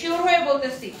বলতেছি, শিওর হয়ে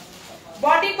বলতেছি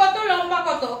বডি কত, লম্বা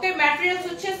কত। ওকে, ম্যাটেরিয়ালস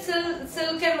হচ্ছে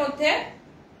সিল্কের মধ্যে।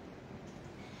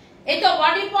 এই তো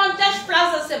বডি 50 প্লাস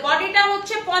আছে, বডিটা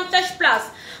হচ্ছে 50 প্লাস।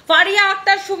 ফারিয়া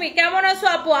আক্তার সুমি কেমন আছো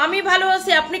আপু? আমি ভালো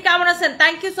আছি, আপনি কেমন আছেন?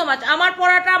 Thank you so much. আমার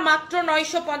পড়াটা মাত্র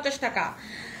 950 টাকা,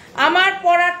 আমার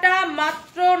পড়াটা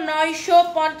মাত্র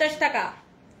 950 টাকা।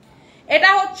 এটা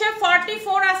হচ্ছে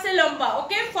 44 আছে লম্বা।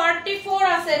 ওকে, 44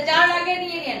 আছে, যা লাগে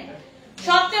নিয়ে নেন।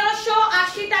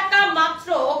 1780 টাকা মাত্র।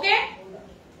 ওকে,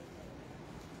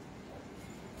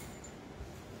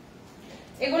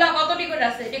 এগুলা কতটি করে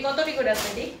আছে? এটি কতটি করে আছে?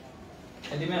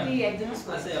 এটি ম্যাম একদম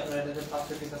আছে, আপনার এটা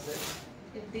 5 পিস আছে,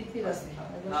 3 পিস আছে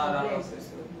না আছে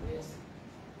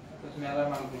তো তুমি আলাদা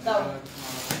মাল দাও।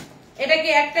 এটা কি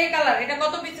একটাই কালার? এটা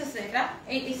কত পিস আছে? এটা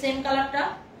এই সেম কালারটা,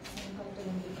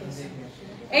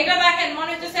 এটা দেখেন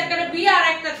মনে হচ্ছে একটা বিয়ে আর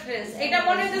একটা ড্রেস। এটা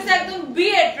মনে হচ্ছে একদম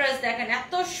বিয়ের ড্রেস। দেখেন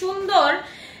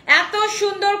এত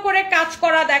সুন্দর করে কাজ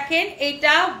করা। দেখেন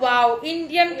এটা ওয়াও,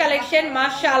 ইন্ডিয়ান কালেকশন,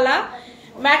 মাশাআল্লাহ।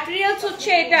 ম্যাটেরিয়ালস হচ্ছে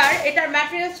এটার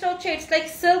ম্যাটেরিয়ালসটা হচ্ছে it's like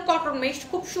silk cotton mixed,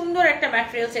 খুব সুন্দর একটা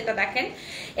ম্যাটেরিয়ালস। এটা দেখেন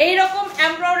এইরকম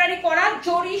এমব্রয়ডারি করা,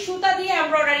 জরি সুতা দিয়ে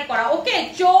এমব্রয়ডারি করা। ওকে,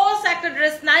 জোস একটা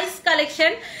ড্রেস, নাইস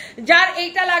কালেকশন। যার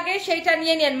এইটা লাগে সেইটা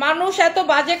নিয়ে নেন। মানুষ এত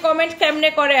বাজে কমেন্ট কেমনে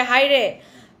করে? হাইরে,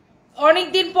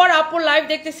 অনেকদিন পর আপুর লাইভ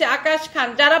দেখতেছি। আকাশ খান,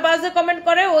 যারা বাজে কমেন্ট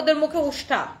করে ওদের মুখে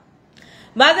উষ্টা,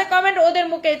 বাজে কমেন্ট ওদের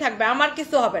মুখেই থাকবে, আমার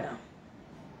কিছু হবে না।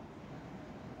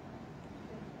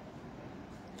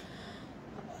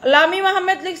 লামি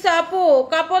আহমেদ লিখছে আপু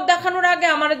কাপড় দেখানোর আগে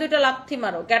আমারে দুইটা লাথি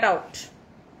মারো, গেট আউট।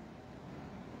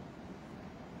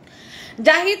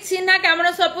 জাহিদ সিনহা কেমন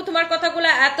আছো আপু? তোমার কথাগুলো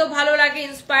এত ভালো লাগে,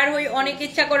 ইন্সপায়ার হই, অনেক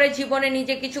ইচ্ছা করে জীবনে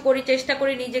নিজে কিছু করি, চেষ্টা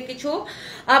করি, নিজে কিছু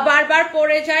বারবার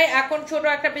পড়ে যায়। এখন ছোট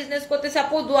একটা বিজনেস করতেছে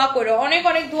আপু, দোয়া করো, অনেক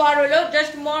অনেক দোয়া রইলো।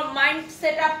 জাস্ট মাইন্ড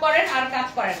সেট আপ করেন আর কাজ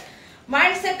করেন,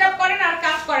 মাইন্ড সেট আপ করেন আর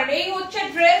কাজ করেন। এই হচ্ছে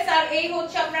ড্রেস আর এই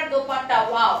হচ্ছে আপনার দোপাট্টা।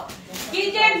 ওয়াও, কি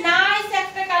যে নাইস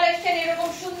একটা কালেকশন, এরকম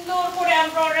সুন্দর করে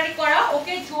এমব্রয়ডারি করা।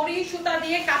 ওকে, জরি সুতা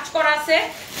দিয়ে কাজ করা আছে।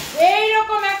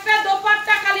 এইরকম একটা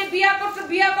দোপাট্টা খালি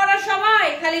বিয়া করার সময়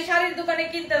খালি শাড়ির দোকানে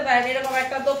কিনতে পারেন, এরকম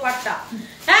একটা দোপাট্টা।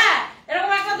 হ্যাঁ,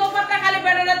 এরকম একটা দোপাট্টা খালি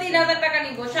বেড়াটা 3000 টাকা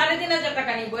নিব, 3500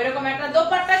 টাকা নিব। এরকম একটা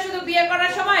দোপাট্টা শুধু বিয়ে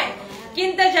করার সময়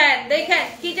কিনতে চান। দেখেন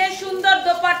কি যে সুন্দর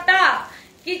দোপাট্টা,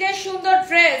 কি যে সুন্দর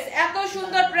ড্রেস, এত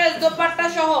সুন্দর ড্রেস দোপাট্টা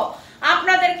সহ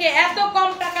আপনাদেরকে এত কম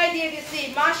টাকায় দিয়ে দিচ্ছি,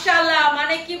 মাশাআল্লাহ।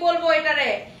 মানে কি বলবো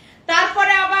এটারে।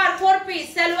 তারপরে আবার 4 পিস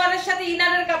সালোয়ারের সাথে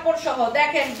ইনারের কাপড় সহ।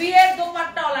 দেখেন বিয়ের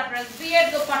দোপাট্টা ওলা ড্রেস, বিয়ের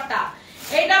দোপাট্টা।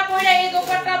 এটা পরে এই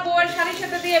দোপাট্টা বউয়ের শাড়ির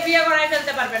সাথে দিয়ে বিয়ে করায়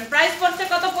ফেলতে পারবেন। প্রাইস পড়ছে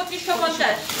কত?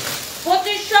 2550,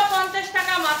 2550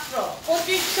 টাকা মাত্র,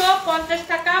 2550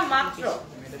 টাকা মাত্র।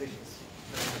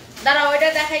 দাঁড়াও, ওইটা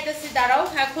দেখাইতেছি, দাঁড়াও।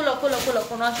 হ্যাঁ, খুলো খুলো খুলো,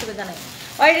 কোনো অসুবিধা নাই।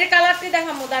 ওইটার কালারটি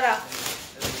দেখামু, দাঁড়া।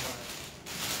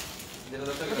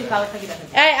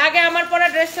 এই আগে আমার পরা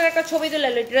ড্রেসটার একটা ছবি তুলে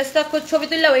লই, ড্রেসটা ছবি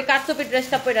তুললে ওই কাটছবি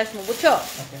ড্রেসটা পরে আসবো, বুঝছো?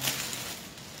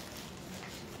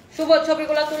 শুভ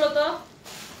ছবিগুলো তুলো তো।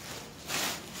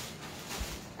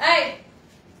 এই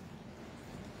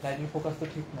লাইটের ফোকাস তো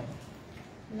ঠিক নাই।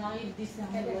 লাইট দিছে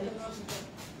আমি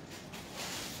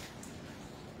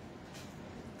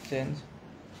চেঞ্জ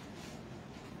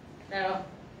দাঁড়াও।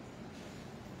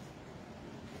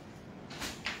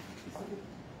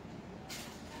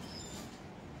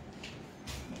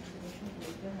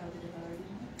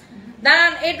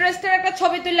 দাঁড়ান, এই ড্রেসটার একটা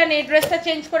ছবি তুললেন, এই ড্রেসটা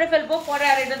চেঞ্জ করে ফেলবো, পরে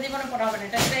আর এটা জীবনে পরা হবে না।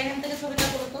 এটা এখান থেকে ছবিটা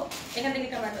তুলো তো, এখান থেকে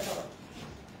ক্যামেরাটা ধরো।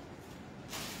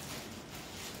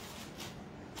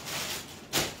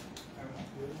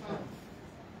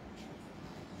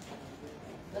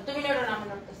 তুমি নেড়ো না, আমি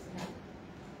নড়তেছি না।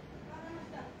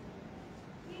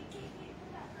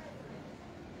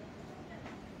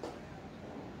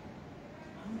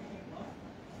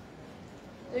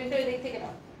 তুমি তো এই দিক থেকে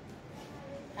নাও।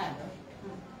 হ্যাঁ,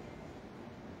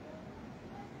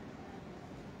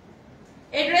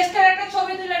 এই ড্রেসটার একটা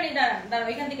ছবি তুলে নি। দাঁড়ান দাঁড়াও,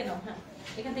 এখান থেকে নাও। হ্যাঁ,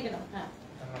 এখান থেকে নাও। হ্যাঁ,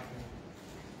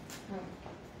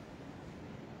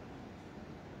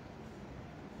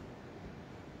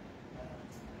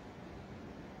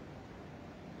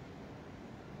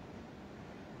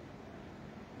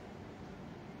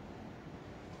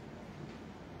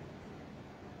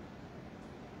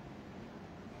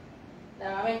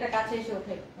 আমি একটা কাছে এসে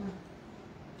উঠে।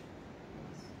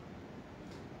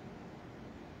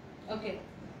 ওকে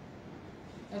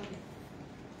ওকে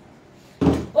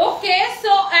ওকে,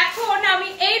 সো এখন আমি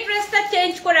এই ড্রেসটা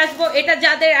চেঞ্জ করে আসবো। এটা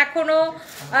যাদের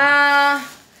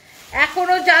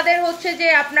এখনো যাদের হচ্ছে যে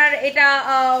আপনার এটা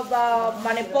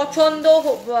মানে পছন্দ,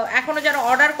 এখনো যারা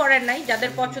অর্ডার করেন নাই,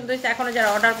 যাদের পছন্দ হয়েছে এখনো যারা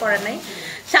অর্ডার করেন নাই,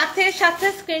 সাথে সাথে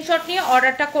স্ক্রিনশট নিয়ে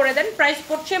অর্ডারটা করে দেন। প্রাইস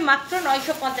পড়ছে মাত্র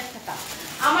 950 টাকা।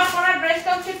 আমার পরা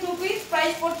ড্রেসটা হচ্ছে 2 পিস,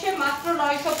 প্রাইস পড়ছে মাত্র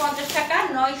 950 টাকা।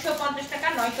 950 টাকা,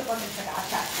 950 টাকা।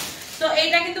 আচ্ছা, তো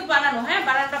এইটা কিন্তু বানানো, হ্যাঁ,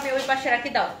 বানানোটা আমি ওই পাশে রাখি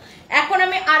দাও। এখন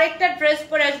আমি আরেকটা ড্রেস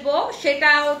পরে আসবো, সেটা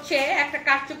হচ্ছে একটা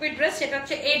কারচুপি ড্রেস। সেটা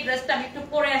হচ্ছে এই ড্রেসটা আমি একটু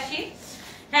পরে আসি।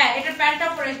 হ্যাঁ, এটা প্যান্টটা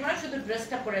পরে আসবো না, শুধু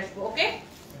ড্রেসটা পরে আসবো। ওকে,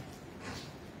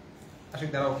 আশিক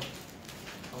দাঁড়াও,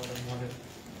 আমাদের মডেল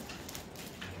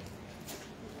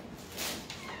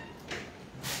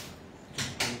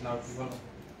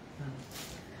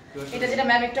এটা যেটা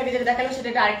ম্যাম একটু আগে যেটা দেখালো সেটা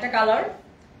এটা আরেকটা কালার।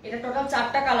 এটা টোটাল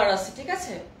 4টা কালার আছে, ঠিক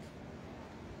আছে?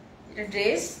 এটা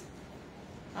ড্রেস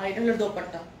আর এটা হলো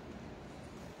দোপাট্টা।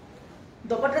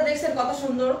 দোপাট্টা দেখছেন কত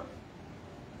সুন্দর।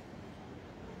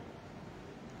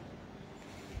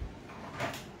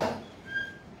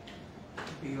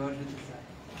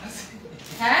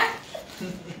 হ্যাঁ,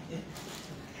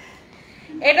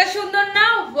 এটা সুন্দর না?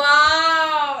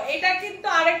 ওয়াও, এটা কিন্তু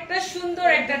আরেকটা সুন্দর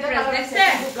একটা ড্রেস,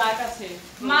 দেখছেন? ব্ল্যাক আছে।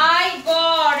 মাই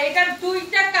গড, এটার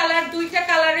দুইটা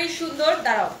কালারই সুন্দর।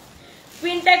 দাঁড়াও,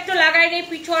 পিনটা একটু লাগাই নেই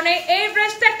পিছনে। এই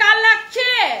ড্রেসটা কার লাগছে?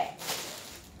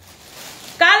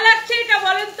 কার লাগছে এটা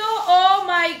বলেন তো? ও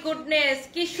মাই গুডনেস,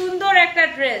 কি সুন্দর একটা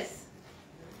ড্রেস।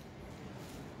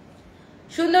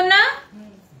 সুন্দর না?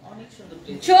 অনেক সুন্দর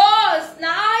ড্রেস, জোস,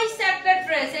 নাইস একটা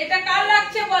ড্রেস। এটা কার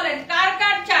লাগছে বলেন? কার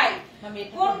কার চাই?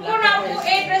 কোন কোন আপু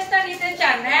এই ড্রেসটা নিতে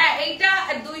চান? হ্যাঁ, এইটা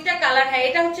দুইটা কালার। হ্যাঁ,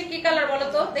 এটা হচ্ছে কি কালার বলো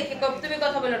তো দেখি। তুমি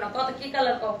কথা বলো না, কত কি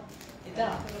কালার কও? এটা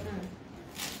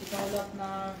এটা হলো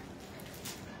আপনার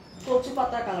কচু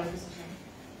পাতা কালার।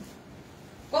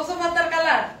 কচু পাতার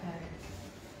কালার?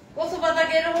 কচু পাতা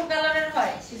কি এরকম কালারের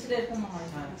হয়? শিশুদের এরকম হয়।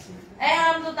 এই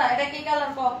আমদুতা, এটা কি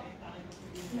কালার কও?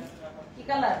 কি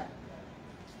কালার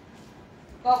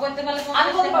কও? কইতে পারলে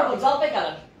আমি বলতে পারবো জলপাই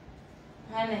কালার।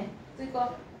 হ্যাঁ নে, তুই কও।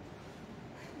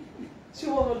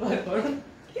 শুভ বলবো এরপর।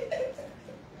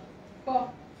 কও,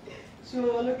 শুভ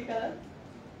বলো কি কালার?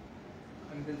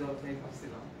 আমি তো জলপাই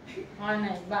ভাবছিলাম। হয়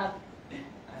নাই বাদ।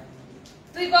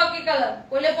 তুই কও কি কালার?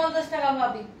 কইলে 50 টাকা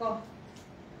ভাবি। কও,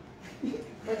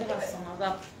 কইতে পারছ না,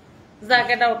 বাপ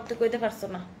জায়গাটা উঠতে কইতে পারছ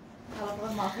না।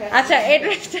 আচ্ছা, এই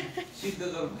ড্রেসটা সিদ্ধ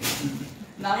জলপাই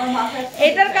না, আমার মাথায়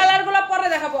এটার কালারগুলো পরে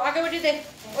দেখাবো। আগে ওইটি দে,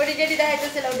 ওইটি যেটি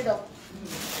দেখাইতেছিল ওইটি দাও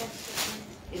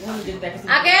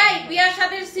আগে। বিয়া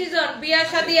শাদীর সিজন, বিয়া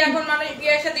শাদী, এখন মানুষ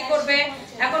বিয়া শাদী করবে,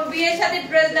 এখন বিয়ে শাদীর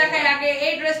ড্রেস দেখায়। আগে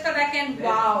এই ড্রেসটা দেখেন,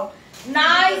 wow,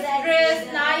 nice dress,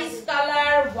 nice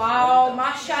colour, wow,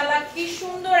 মাশাআল্লাহ, কি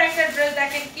সুন্দর একটা ড্রেস।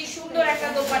 দেখেন কি সুন্দর একটা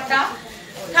দোপাট্টা।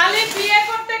 খালি বিয়ে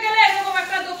করতে গেলে এরকম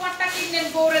একটা দোপাট্টা কিনলেন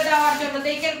বউরে দেওয়ার জন্য,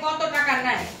 দেখেন কত টাকা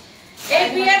নেয়। এই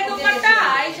বিয়ের দোপাট্টা,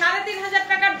 এই 3500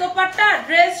 টাকার দোপাট্টা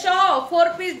ড্রেস সহ 4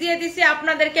 পিস দিয়ে দিছি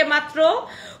আপনাদেরকে মাত্র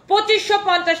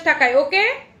 2550 টাকায়। ওকে,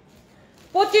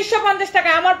 2550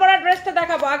 টাকায় আমার পরা ড্রেসটা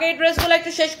দেখাবো। আগে এই ড্রেসগুলো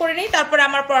একটু শেষ করে নিই, তারপরে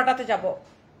আমার পরাটাতে যাব।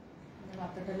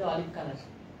 আপনারটা হলো অলিভ কালার।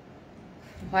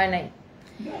 হয় নাই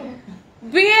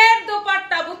বিয়ের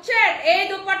দোপাট্টা বুঝছেন এই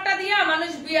দোপাট্টা দিয়ে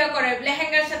মানুষ বিয়ে করে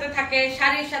লেহেঙ্গার সাথে থাকে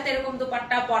শাড়ির সাথে এরকম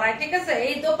দোপাট্টা পরায় ঠিক আছে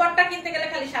এই দোপাট্টা কিনতে গেলে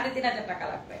খালি ৩৫০০ টাকা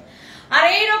লাগবে আর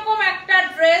এইরকম একটা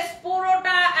ড্রেস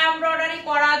পুরোটা এমব্রয়ডারি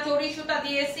করা জরি সুতা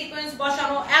দিয়ে সিকোয়েন্স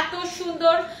বসানো এত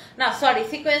সুন্দর না সরি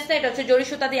সিকোয়েন্স না এটা হচ্ছে জরি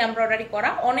সুতা দিয়ে এমব্রয়ডারি করা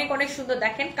অনেক অনেক সুন্দর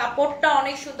দেখেন কাপড়টা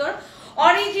অনেক সুন্দর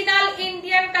original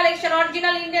Indian collection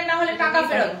original Indian না হলে টাকা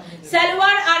ফেরত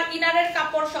সালোয়ার আর ইনারের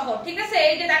কাপড় সহ ঠিক আছে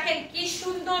এই যে দেখেন কি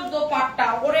সুন্দর দোপাট্টা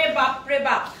ওরে বাপ রে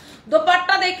বাপ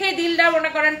দোপাট্টা দেখে দিলটা মনে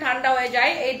করেন ঠান্ডা হয়ে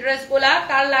যায় এই ড্রেসগুলা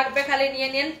কার লাগবে খালি নিয়ে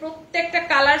নেন প্রত্যেকটা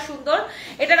কালার সুন্দর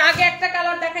এটার আগে একটা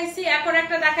কালার দেখাইছি এখন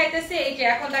একটা দেখাইতেছি এই যে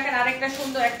এখন দেখেন আরেকটা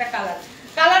সুন্দর একটা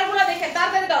কালারগুলো দেখেন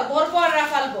তাড়াতাড়ি দাও ধরবো আর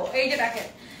রাফালবো এই যে দেখেন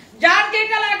যার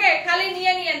যেটা লাগে খালি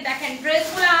নিয়ে নিয়েন দেখেন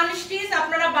ড্রেসগুলো আনস্টিচ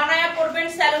আপনারা বানায়া পরবেন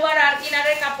সালোয়ার আর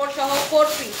ইনারের কাপড় সহ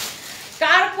 4 পিস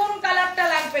কার কোন কালারটা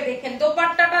লাগবে দেখেন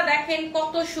দোপাট্টাটা দেখেন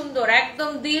কত সুন্দর একদম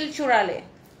দিল চুরালে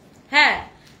হ্যাঁ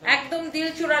একদম দিল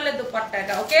চুরালে দোপাট্টা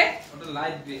এটা ওকে ওটা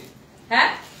লাইট গ্রিন হ্যাঁ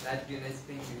লাইট গ্রিন আইস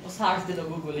পিঙ্ক ও সার্চ দিল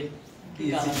গুগলে কি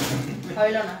আছে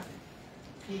হইল না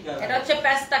কি কালার এটা হচ্ছে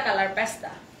পেস্তা কালার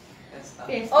পেস্তা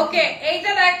ওকে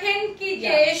এইটা দেখেন কি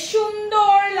যে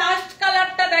সুন্দর লাস্ট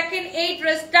কালারটা দেখেন এই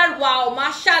ড্রেসটার ওয়াও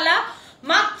মাশাআল্লাহ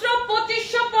মাত্র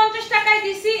 2550 টাকায়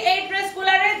দিছি এই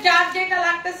ড্রেসগুলারে যার যেটা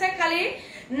লাগতেছে খালি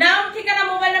নাম ঠিকানা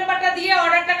মোবাইল নাম্বারটা দিয়ে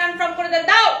অর্ডারটা কনফার্ম করে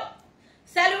দাও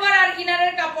সালোয়ার আর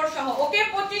ইনারের কাপড় সহ ওকে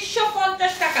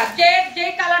 2550 টাকা যে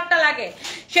কালারটা লাগে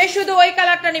সে শুধু ওই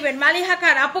কালারটা নেবেন মালিহা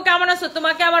খান আপু কেমন আছো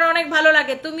তোমাকে আমার অনেক ভালো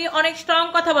লাগে তুমি অনেক স্ট্রং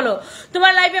কথা বলো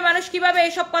তোমার লাইফে মানুষ কিভাবে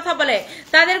এইসব কথা বলে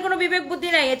তাদের কোনো বিবেক বুদ্ধি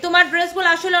নাই তোমার ড্রেসগুলো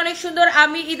আসলে অনেক সুন্দর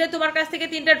আমি ঈদে তোমার কাছ থেকে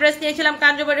 3টা ড্রেস নিয়েছিলাম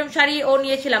কাঞ্জবরম শাড়ি ও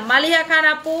নিয়েছিলাম মালিহা খান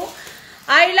আপু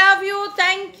I love you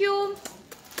thank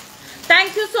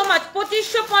you so much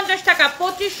 2550 টাকা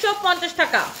 2550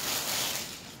 টাকা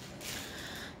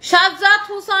শাহজাদ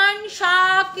হুসাইন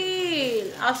শাকিল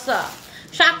আচ্ছা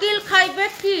শাকিল খাইবে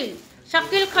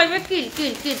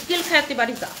কিল খাইতে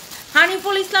পারিস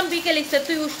হানিফুল ইসলাম বিকে লিখছে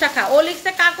তুই উষ্টা খা ও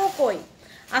লিখছে কাকু কই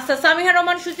আচ্ছা সামিহা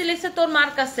রহমান সুচি লিখছে তোর মার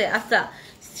কাছে আচ্ছা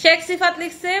শেখ সিফাত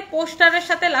লিখছে পোস্টারের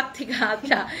সাথে লাথি খা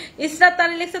আচ্ছা ইসরাত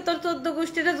তানি লিখছে তোর 14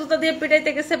 গোষ্ঠীতে জুতা দিয়ে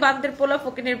পিটাইতে গেছে বান্দের পোলা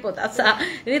ফকিনের পথ আচ্ছা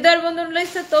হৃদয়ের বন্ধন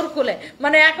লিখছে তোর কোলে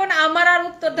মানে এখন আমার আর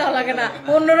উত্তর দেওয়া লাগে না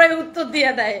অন্যরাই উত্তর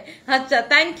দিয়ে দেয় আচ্ছা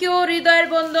থ্যাংক ইউ হৃদয়ের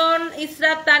বন্ধন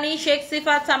ইসরাত তানি শেখ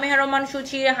সিফাত সামিহা রহমান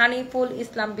সুচি হানিফুল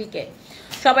ইসলাম বিকে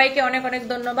সবাইকে অনেক অনেক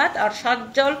ধন্যবাদ আর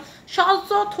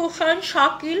শাহজাদ হোসেন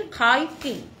শাকিল খাই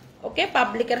কিল ওকে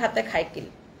পাবলিকের হাতে খাই কিল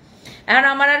এখন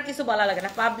আমার আর কিছু বলা লাগে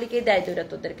না পাবলিকে দেয় তো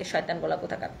তোদেরকে শয়তান বলা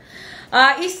কোথাকার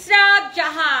ইসরাত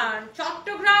জাহান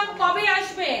চট্টগ্রাম কবে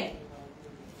আসবেন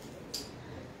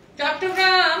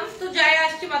চট্টগ্রাম তো যাই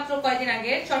আসছি মাত্র কয়েকদিন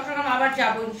আগে চট্টগ্রাম আবার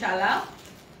যাবো ইনশাআল্লাহ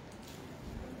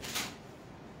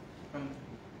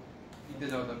ঈদে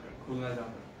যাওয়া দরকার খুলনা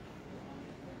যাওয়া দরকার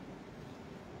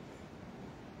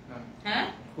হ্যাঁ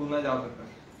খুলনা যাওয়া দরকার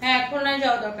হ্যাঁ খুলনায়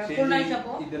যাওয়া দরকার খুলনায়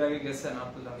যাবো ঈদের আগে গেছেন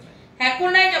আপনি জানেন হ্যাঁ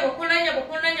খুলনায়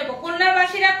যাবো খুলনার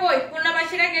বাসীরা কই খুলনা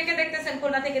বাসীরা কে কে দেখতেছেন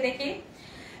খুলনা থেকে দেখি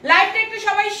লাইভটা একটু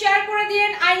সবাই শেয়ার করে দিন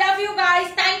I love you guys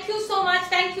thank you so much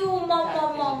thank you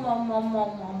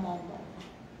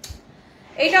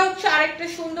এটা হচ্ছে আরেকটা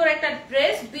সুন্দর একটা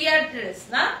ড্রেস বিয়ার ড্রেস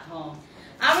না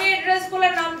আমি এই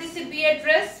ড্রেসগুলোর নাম দিছি বিয়ার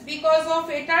ড্রেস বিকজ অফ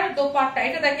এটার দোপাট্টা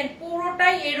এটা দেখেন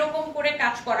পুরোটাই এরকম করে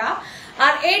কাজ করা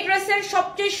আর এই ড্রেসের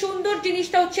সবচেয়ে সুন্দর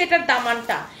জিনিসটা হচ্ছে এটার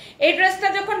দামানটা এই ড্রেসটা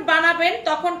যখন বানাবেন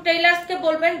তখন টেইলার্সকে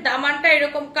বলবেন দামানটা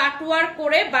এরকম কাটওয়ার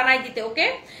করে বানাই দিতে ওকে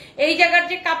এই জায়গার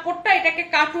যে কাপড়টা এটাকে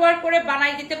কাটওয়ার করে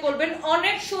বানাই দিতে বলবেন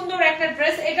অনেক সুন্দর একটা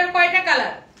ড্রেস এটার কয়টা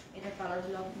কালার এটা কালার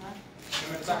হলো আপনার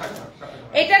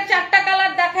এটার 4টা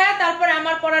কালার দেখায় তারপর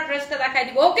আমার পরা ড্রেসটা দেখাই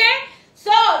দিব ওকে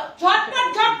সো ঝটপট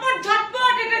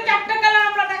এটা 4টা কালার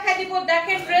আমরা দেখাই দিব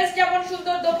দেখেন ড্রেস যেমন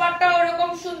সুন্দর দোপাট্টা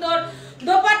ওরকম সুন্দর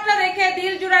দোপাট্টা দেখে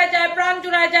দিল জুড়ায় যায় প্রাণ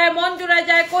জুড়ায় যায় মন জুড়ায়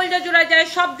যায় কলজা জুড়ায় যায়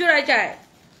সব জুড়ায় যায়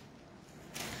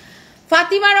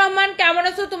ফাতিমা রহমান কেমন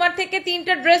আছো তোমার থেকে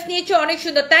 3টা ড্রেস নিয়েছো অনেক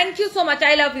সুন্দর thank you so much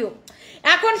I love you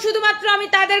এখন শুধুমাত্র আমি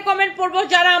তাদের কমেন্ট পড়বো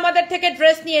যারা আমাদের থেকে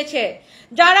ড্রেস নিয়েছে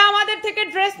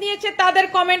তাদের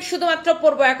কমেন্ট শুধুমাত্র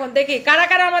পড়বো এখন দেখি কারা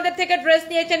কারা আমাদের থেকে ড্রেস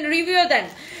নিয়েছেন রিভিউ দেন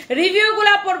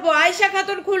রিভিউগুলা পড়বো আয়েশা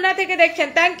খাতুন খুলনা থেকে দেখছেন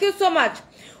thank you so much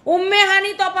Umme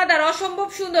হানি তপাদার অসম্ভব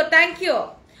সুন্দর thank you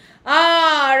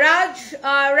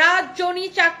Raj Johnny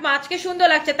Chakma আজকে সুন্দর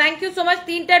লাগছে থ্যাংক ইউ সো মাচ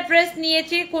 3টা ড্রেস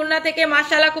নিয়েছি খুলনা থেকে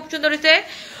মাশাআল্লাহ খুব সুন্দর হয়েছে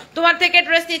তোমার থেকে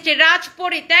ড্রেস নিয়েছি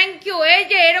রাজপরি থ্যাংক ইউ এই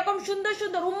যে এরকম সুন্দর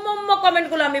সুন্দর উম্ম কমেন্ট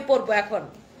গুলো আমি পড়বো এখন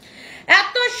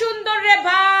এত সুন্দর রে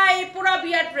ভাই পুরো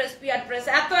বিয়ার ড্রেস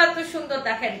এত সুন্দর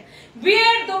দেখেন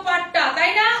বিয়ের দোপাট্টা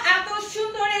তাই না এত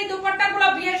সুন্দর এই দোপাট্টা গুলো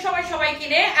বিয়ের সময় সবাই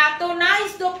কিনে এত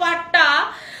নাইস দোপাট্টা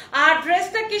আর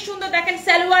ড্রেসটা কি সুন্দর দেখেন,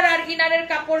 সালোয়ার আর ইনারের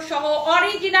কাপড় সহ,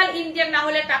 অরিজিনাল ইন্ডিয়ান না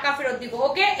হলে টাকা ফেরত দিব।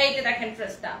 ওকে, এই যে দেখেন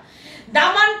ড্রেসটা,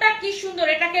 দামানটা কি সুন্দর,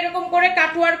 এটাকে এরকম করে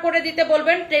কাটওয়ার করে দিতে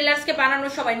বলবেন টেলার্সকে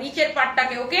বানানোর সময় নিচের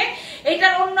পার্টটাকে। ওকে,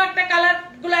 এটার অন্য একটা কালার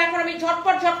গুলো এখন আমি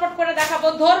ঝটপট করে দেখাবো।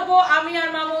 ধরবো আমি আর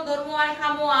মামু, ধরবো আর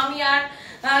খামো আমি আর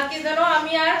কি জানো,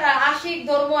 আমি আর আশিক,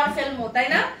 ধরবো আর ফেলমো, তাই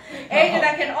না? এই যে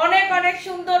দেখেন অনেক অনেক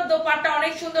সুন্দর দোপাট্টা,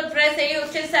 অনেক সুন্দর ড্রেস। এই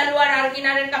হচ্ছে সালোয়ার আর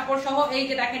ইনারের কাপড় সহ। এই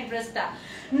যে দেখেন ড্রেসটা,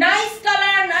 নাইস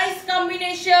কালার, নাইস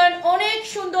কম্বিনেশন, অনেক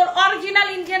সুন্দর, অরিজিনাল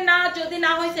ইন্ডিয়ান না, যদি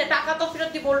না হয়েছে টাকা তো ফেরত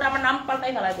দিব, আমার নাম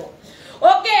পাল্টাই ফেলাইবো।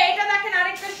 ওকে, এটা দেখেন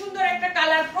আরেকটা সুন্দর একটা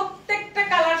কালার, প্রত্যেকটা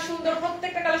কালার সুন্দর,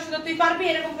 প্রত্যেকটা কালার সুন্দর। তুই পারবি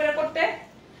এরকম করে করতে?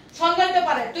 সন্দেহ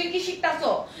পারে, তুই কি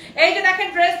শিখতাছো? এই যে দেখেন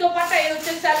ড্রেস দোপাট্টা, এই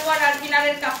হচ্ছে সালোয়ার আর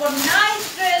ইনারের কাপড়। নাইস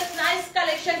ড্রেস, নাইস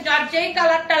কালেকশন, যার যেই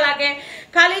কালারটা লাগে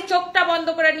খালি চোখটা বন্ধ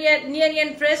করে নিয়ে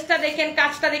ড্রেসটা দেখেন,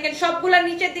 কাজটা দেখেন, সবগুলা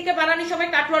নিচের দিকে বানানোর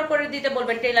সময় কাটওয়ার করে দিতে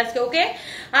বলবেন টেলার্সকে। ওকে,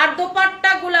 আর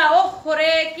দোপাট্টা গুলা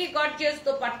ওরে কি গর্জিয়াস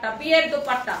দোপাট্টা, বিয়ের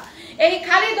দোপাট্টা। এই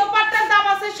খালি দোপাট্টার দাম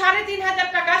আছে 3,500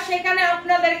 টাকা, সেখানে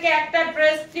আপনাদেরকে একটা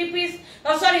ড্রেস 3 পিস,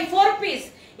 সরি 4 পিস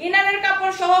ইনারের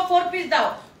কাপড় সহ 4 পিস দাও,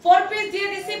 4 পিস দিয়ে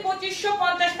দিছি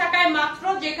 2550 টাকায় মাত্র,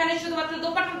 যেখানে শুধুমাত্র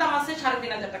দোপাট্টার দাম আছে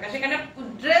 3,500 টাকা, সেখানে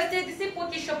ড্রেস দিয়ে দিছি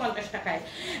 2550 টাকায়।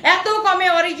 এত কমে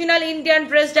অরিজিনাল ইন্ডিয়ান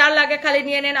ড্রেস, যার লাগে খালি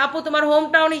নিয়ে নেন। আপু তোমার হোম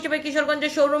টাউন হিসেবে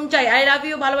কিশোরগঞ্জের শোরুম চাই, আই লাভ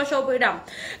ইউ, ভালোবাসা অপরিরাম।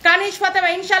 কানিশ ফাতেমা,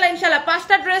 ইনশাআল্লাহ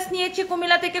 5টা ড্রেস নিয়েছি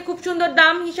কুমিল্লা থেকে, খুব সুন্দর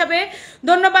দাম হিসাবে,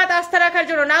 ধন্যবাদ আস্থা রাখার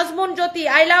জন্য। নাজমুন জ্যোতি,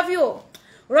 আই লাভ ইউ।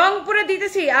 রংপুরে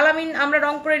দিতেছি আলামিন, আমরা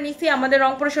রংপুরে নিছি, আমাদের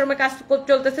রংপুরের শোরুমে কাজ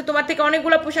চলতেছে। তোমার থেকে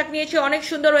অনেকগুলো পোশাক নিয়েছি, অনেক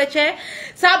সুন্দর হয়েছে।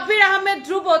 সাব্বির আহমেদ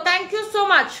ধ্রুব, thank you so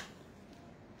much,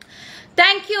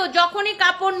 thank you. যখনই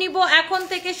কাপড় নিব এখন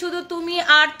থেকে শুধু তুমি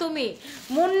আর তুমি।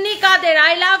 মুন্নি কাদের,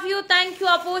 I love you, thank you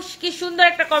আপু, কি সুন্দর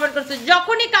একটা কমেন্ট করছে।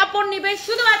 যখনই কাপড় নিবে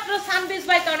শুধুমাত্র সানভী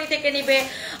সbytony থেকে নিবে।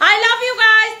 I love you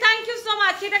guys, thank you so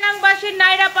much. চিটাগাংবাসীর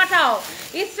নাইরা পাঠাও,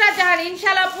 ইসরা জাহান,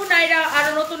 ইনশাআল্লাহ আপু নাইরা,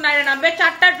 আরো নতুন নাইরা নামবে।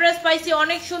 4টা ড্রেস পাইছি,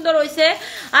 অনেক সুন্দর হয়েছে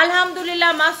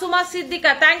আলহামদুলিল্লাহ। Masuma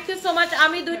Siddika, thank you so much.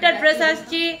 আমি 2টা ড্রেস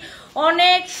আসছি,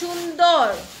 অনেক সুন্দর।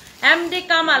 এমডি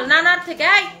কামাল, নানার থেকে।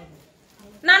 এই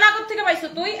নানা কোথেকে পাইছো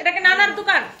তুই? এটাকে নানার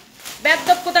দোকান,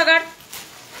 বেদব কোথাকার।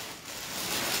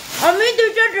 আমি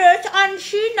 2টা ড্রেস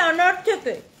আনছি নানার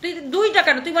থেকে। তুই 2টা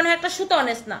কেন? তুই মনে হয় একটা সুতো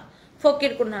আনিস না,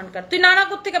 ফকির কোন হানকার। তুই নানা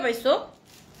কোথেকে পাইছো?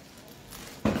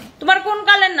 তোমার কোন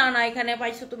কালের নানা এখানে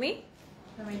পাইছো তুমি?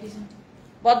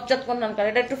 বজ্জাত কোন হানকার,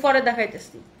 এটা একটু পরে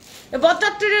দেখাইতেছি।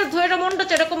 বজ্জাতটির ধরে মনটা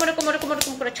এরকম এরকম এরকম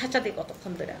এরকম করে ছাঁচা দিই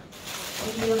কতক্ষণ ধরে।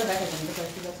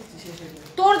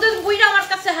 তোর যে বুইরা আমার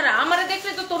কাছে হারা, আমারে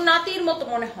দেখলে তো তোর নাতির মতো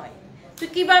মনে হয়। তুই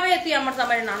কিভাবে তুই আমার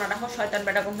জামাইয়ের নানা রাখো, শয়তান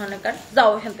বেটা কোন হানকার। যাও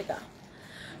এখান থেকে।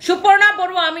 সুপর্ণা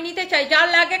বড়ুয়া, আমি নিতে চাই, যার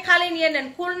লাগে খালি নিয়ে নেন।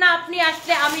 খুলনা আপনি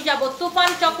আসলে আমি যাব। তুফান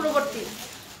চক্রবর্তী,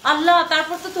 আল্লাহ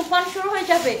তারপর তো তুফান শুরু হয়ে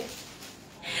যাবে।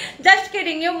 Just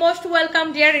kidding, you most welcome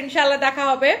deer, ইনশাআল্লাহ দেখা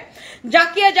হবে।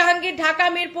 জাকিয়া জাহাঙ্গীর, ঢাকা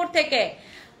মিরপুর থেকে,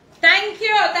 thank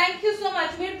you so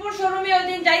much. Mirpur শোরুমে ওই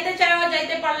দিন যাইতে চাইও,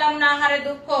 যাইতে পারলাম না, হারে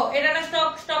দুঃখ। এটা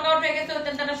স্টক আউট হয়ে গেছে,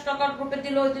 ওইটা স্টক আউট গ্রুপে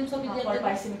দিল, ওই দিন ছবি দিয়ে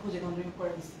পাইছি আমি খুঁজে কন্টিনিউ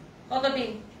করে দিছি। কতটি?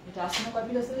 এটা আসলে কয়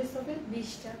পিস আছে স্টকে?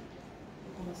 20টা।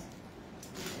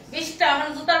 20টা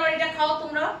মানে জুতার বাড়িটা খাও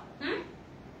তোমরা।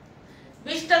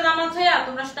 20টা জামা ছয়া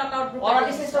তোমরা স্টক আউট গ্রুপে অর্ডার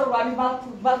দিছি, স্টক আমি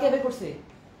বালকে বের করছি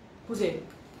খুঁজে,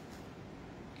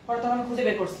 পরে তো আমি খুঁজে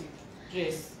বের করছি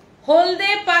ড্রেস।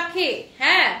 হলদে পাখি,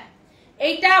 হ্যাঁ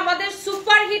এইটা আমাদের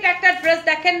সুপার হিট একটা ড্রেস।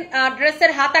 দেখেন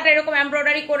ড্রেসের হাতাটা এরকম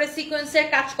এমব্রয়ডারি করে সিকোয়েন্সের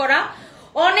কাজ করা,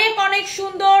 অনেক অনেক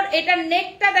সুন্দর। এটা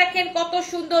নেকটা দেখেন কত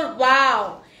সুন্দর, ওয়াও।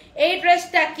 এই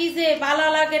ড্রেসটা কি যে ভালো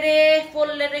লাগে রে,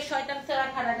 পরলে রে শয়তান সেরা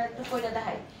খানাটা একটু কইরা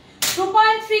দেখাই।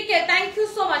 2.3 কে, thank you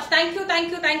so much, thank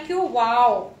you,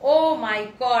 wow, O my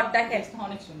god. দেখেন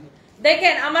অনেক সুন্দর,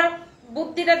 দেখেন আমার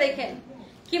বুদ্ধিটা দেখেন,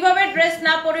 কিভাবে ড্রেস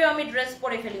না পরেও আমি ড্রেস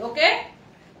পরে ফেলি। ওকে,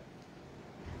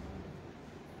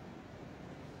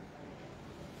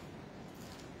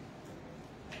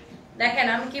 দেখেন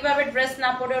আমি কিভাবে ড্রেস না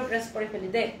পরেও ড্রেস পরে ফেলি।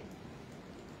 দেখ,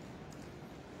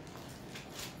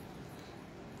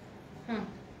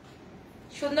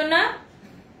 সুন্দর না?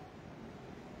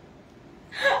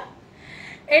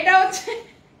 এটা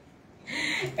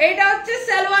হচ্ছে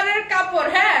সালোয়ারের কাপড়।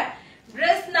 হ্যাঁ,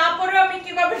 ড্রেস না পরেও আমি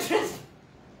কিভাবে ড্রেস,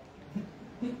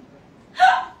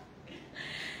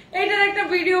 এটার একটা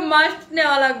ভিডিও মাস্ট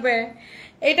নেওয়া লাগবে।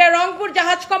 এটা রংপুর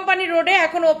জাহাজ কোম্পানি রোডে,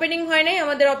 এখন ওপেনিং হয় নাই,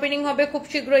 আমাদের ওপেনিং হবে খুব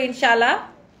শীঘ্রই ইনশাআল্লাহ।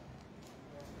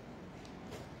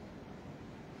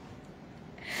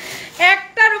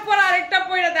 একটার উপর আরেকটা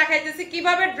পরে দেখাইতেছি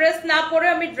কিভাবে ড্রেস না পরে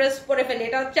আমি ড্রেস পরে ফেলি।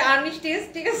 এটা হচ্ছে আর্নিস্টিস,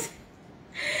 ঠিক আছে।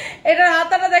 এটার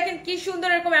হাতাটা দেখেন কি সুন্দর,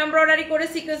 এরকম এমব্রয়ডারি করে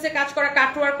সিকোয়েন্সে কাজ করা,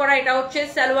 কাটওয়ার করা। এটা হচ্ছে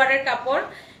সালোয়ারের কাপড়।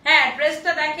 হ্যাঁ,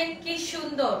 ড্রেসটা দেখেন কি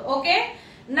সুন্দর। ওকে,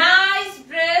 নাইস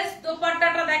ড্রেস,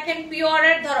 দোপাট্টাটা দেখেন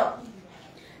পিওরের, ধরো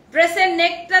ড্রেসের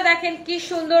নেকটা দেখেন কি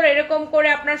সুন্দর, এরকম করে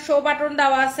আপনার শো বাটন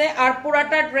দেওয়া আছে, আর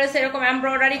পুরাটা ড্রেস এরকম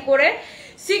এমব্রয়ডারি করে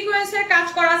সিকোয়েন্সের কাজ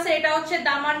করা আছে। এটা হচ্ছে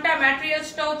দামানটা,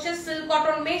 ম্যাটেরিয়ালসটা হচ্ছে সিল্ক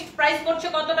কটন মিক্সড। প্রাইস পড়ছে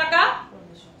কত টাকা?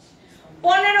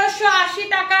 1580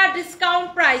 টাকা ডিসকাউন্ট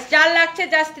প্রাইস। যার লাগছে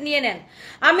জাস্ট নিয়ে নেন।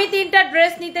 আমি 3টা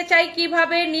ড্রেস নিতে চাই,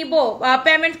 কিভাবে নিব,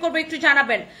 পেমেন্ট করবো একটু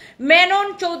জানাবেন। মেনন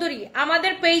চৌধুরী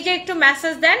আমাদের পেজে একটু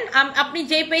মেসেজ দেন। আপনি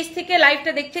যে পেজ থেকে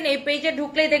লাইভটা দেখছেন এই পেজে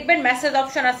ঢুকলেই দেখবেন মেসেজ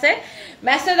অপশন আছে।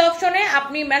 মেসেজ অপশনে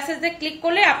আপনি মেসেজে ক্লিক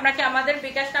করলে আপনাকে আমাদের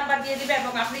বিকাশ নাম্বার দিয়ে দিবে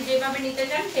এবং আপনি যেভাবে নিতে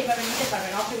চান সেভাবে নিতে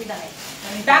পারবেন, অসুবিধা নেই।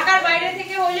 ঢাকার বাইরে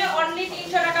থেকে হলে অনলি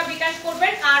 300 টাকা বিকাশ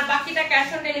করবেন আর বাকিটা ক্যাশ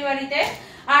অন ডেলিভারিতে,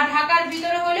 আর ঢাকার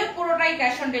ভিতরে হলে পুরোটাই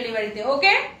ক্যাশ অন ডেলিভারিতে।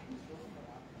 ওকে,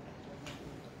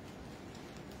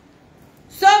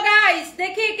 সো গাইস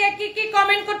দেখি কে কি কি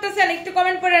কমেন্ট করতেছেন, একটু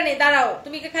কমেন্ট করে নেই। দাঁড়াও,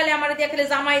 তুমি কি খালি আমারে দিয়ে খালি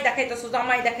জামাই দেখাইতেছো,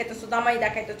 জামাই দেখাইতেছো, জামাই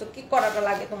দেখাইতেছো, কি করাটা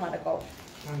লাগে তোমারে কও?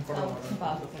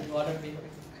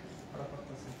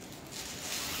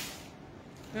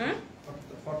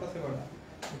 ফটো সে বড়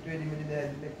একটু ইমেজ দিয়ে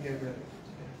দিলে ক্লিয়ার করে দেব।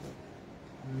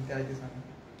 আমি চাইতে সামনে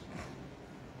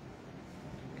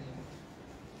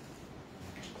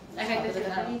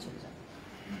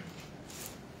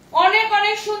অনেক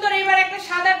অনেক সুন্দর। এবার একটা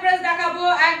সাদা ড্রেস দেখাবো,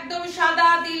 একদম সাদা,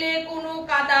 দিলে কোনো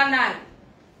কাদা নাই।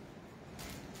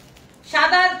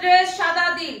 সাদা ড্রেস সাদা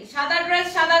দিল, সাদা ড্রেস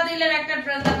সাদা দিলের একটা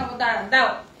ড্রেস দেখাবো। দাঁড়ান, দাও।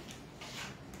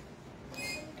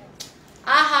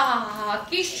 আহা হা হা,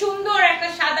 কি সুন্দর একটা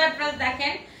সাদা ড্রেস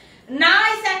দেখেন,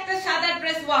 নাইস একটা সাদা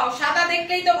ড্রেস। ওয়াও, সাদা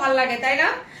দেখলেই তো ভালো লাগে, তাই না?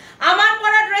 আমার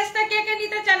পরা ড্রেসটা কে কে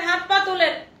নিতে চান হাত পা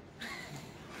তুলেন।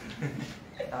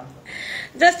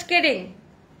 Just kidding.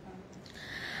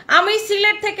 আমি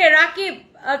সিলেট থেকে Rakib,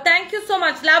 thank you so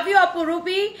much, love you আপু।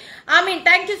 Ruby Amin,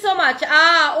 thank you so much.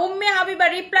 Umme Habiba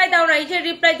reply দাও না, এই যে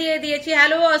রিপ্লাই দিয়ে দিয়েছি।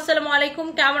 হ্যালো আসসালামু আলাইকুম,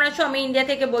 কেমন আছো? আমি ইন্ডিয়া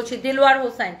থেকে বলছি, দিলওয়ার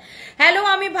হোসেন। হ্যালো,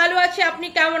 আমি ভালো আছি, আপনি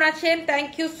কেমন আছেন?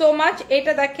 Thank you so much.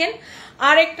 এটা দেখেন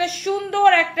আর একটা সুন্দর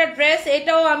একটা ড্রেস,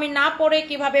 এটাও আমি না পরে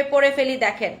কিভাবে পরে ফেলি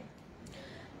দেখেন।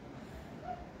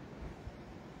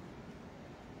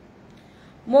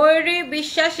 ময়ূরী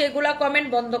বিশ্বাস, এগুলা কমেন্ট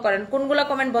বন্ধ করেন। কোনগুলা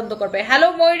কমেন্ট বন্ধ করবে? হ্যালো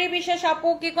ময়ূরী বিশ্বাস আপু,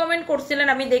 কি কমেন্ট করছিলেন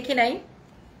আমি দেখি নাই।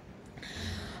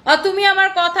 তুমি আমার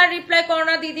কথা রিপ্লাই করো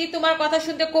না দিদি, তোমার কথা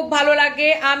শুনতে খুব ভালো লাগে,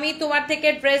 আমি তোমার থেকে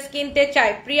ড্রেস কিনতে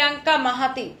চাই। প্রিয়াঙ্কা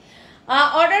মাহাতি,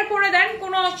 অর্ডার করে দেন,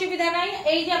 কোনো অসুবিধা নাই।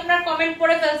 এই যে আপনার কমেন্ট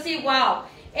পড়ে ফেলছি, ওয়াও,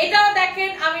 এটাও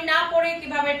দেখেন আমি না পরে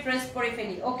কিভাবে ড্রেস পরে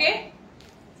ফেলি। ওকে,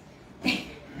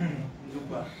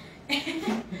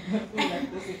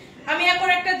 আমি এখন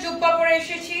একটা জুব্বা পরে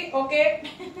এসেছি। ওকে,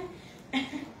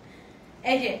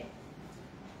 এই যে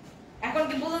এখন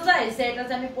কি বোঝা যায় যে এটা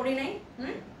যে আমি পরি নাই?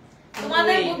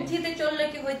 তোমাদের বুদ্ধিতে চললে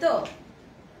কি হইতো?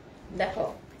 দেখো,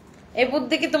 এই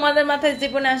বুদ্ধি কি তোমাদের মাথায়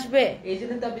জীবনে আসবে? এই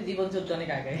জন্য তো আপনি জীবন যুদ্ধ অনেক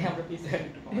আগে, আমরা পিছনে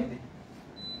একটু কমা দিই।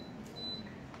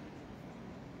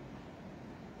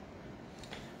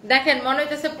 দেখেন মনে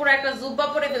হইতেছে পুরো একটা জুব্বা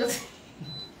পরে ফেলছে।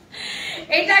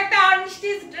 এটা একটা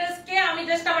আনস্টিচ ড্রেস কে আমি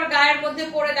জাস্ট আমার গায়ের মধ্যে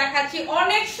পরে দেখাচ্ছি।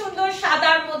 অনেক সুন্দর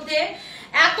সাদার মধ্যে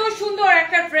এত সুন্দর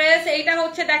একটা ড্রেস। এইটা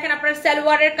হচ্ছে দেখেন আপনার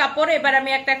সালোয়ারের কাপড়। এবার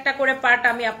আমি একটা একটা করে পার্ট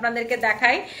আমি আপনাদেরকে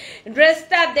দেখাই।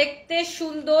 ড্রেসটা দেখতে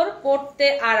সুন্দর, পরতে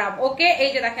আরাম। ওকে, এই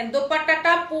যে দেখেন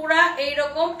দোপাট্টাটা পুরা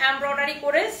এইরকম এমব্রয়ডারি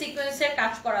করে সিকোয়েন্সের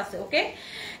কাজ করা আছে। ওকে,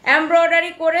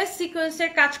 এমব্রয়ডারি করে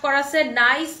সিকোয়েন্সের কাজ করা আছে,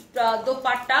 নাইস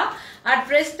দোপাট্টা, আর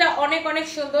ড্রেসটা অনেক অনেক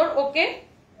সুন্দর। ওকে,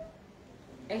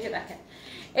 এই যে দেখেন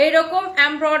এইরকম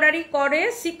এমব্রয়ডারি করে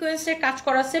সিকোয়েন্সের কাজ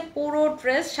করা আছে পুরো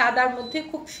ড্রেস সাদার মধ্যে,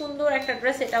 খুব সুন্দর একটা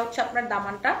ড্রেস। এটা হচ্ছে আপনার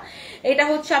দামানটা, এটা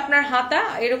হচ্ছে আপনার হাতা,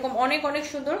 এরকম অনেক অনেক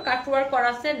সুন্দর কাটওয়ার্ক করা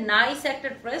আছে, নাইস একটা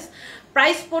ড্রেস।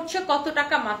 প্রাইস পড়ছে কত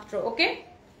টাকা? মাত্র, ওকে,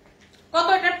 কত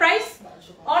এটার প্রাইস?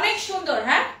 অনেক সুন্দর,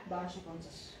 হ্যাঁ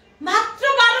 1250, মাত্র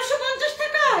 1250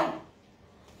 টাকায়।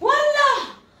 ওয়াল্লাহ,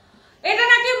 এটা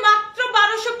নাকি মাত্র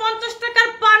 1250 টাকার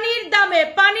পানির দামে,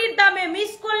 পানির দামে।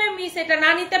 মিস করলে মিস, এটা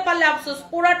না নিতে পারলে আফসোস।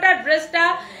 পুরাটা ড্রেসটা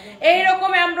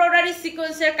এইরকম এমব্রয়ডারি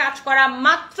সিকোয়েন্সের কাজ করা,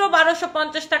 মাত্র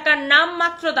 1250 টাকার নাম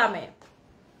মাত্র দামে।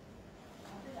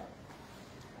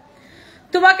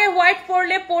 তোমাকে হোয়াইট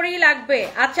পরলে পরেই লাগবে।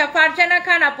 আচ্ছা, ফারজানা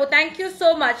খান আপু, thank you so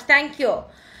much, thank you.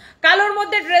 কালোর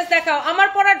মধ্যে ড্রেস দেখাও। আমার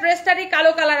পরা ড্রেসটারই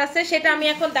কালো কালার আছে, সেটা আমি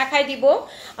এখন দেখাই দিব।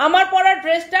 আমার পরা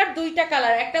ড্রেসটার দুইটা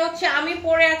কালার, একটা হচ্ছে আমি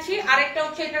পরে আছি, আরেকটা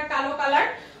হচ্ছে এটার কালো কালার।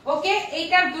 ওকে,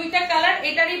 এইটার দুইটা কালার,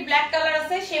 এটারই ব্ল্যাক কালার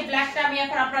আছে, সেই ব্ল্যাকটা আমি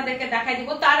এখন আপনাদেরকে দেখাই দিব।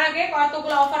 তার আগে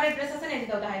কতগুলো অফারের ড্রেস আছে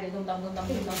এদিকেও দেখাই দিই, ধুমধাম ধুমধাম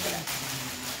ধুমধাম করে।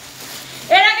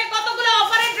 এর আগে কতগুলো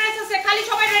অফারের ড্রেস আছে, খালি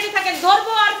সবাই রেডি থাকেন,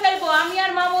 ধরবো আর ফেলবো, আমি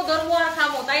আর মামু ধরবো আর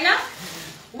খামো, তাই না?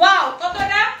 ওয়াও, কত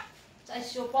এটা?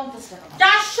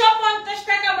 450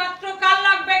 টাকা মাত্র। কাল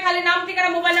লাগবে খালি নাম ঠিকানা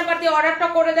মোবাইল নাম্বার দিয়ে অর্ডারটা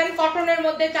করে দেন। কটনের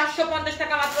মধ্যে 450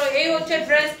 টাকা মাত্র। এই হচ্ছে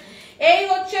ড্রেস, এই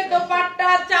হচ্ছে দোপাট্টা,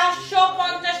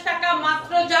 450 টাকা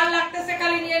মাত্র। যার লাগতেছে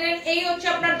খালি নিয়ে নেন। এই হচ্ছে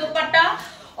আপনার দোপাট্টা,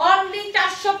 অনলি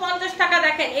 450 টাকা।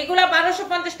 দেখেন এগুলা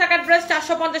 1250 টাকার ড্রেস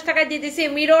 450 টাকায় দিয়ে দিছি।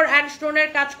 মিরর এন্ড স্টোনের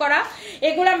কাজ করা,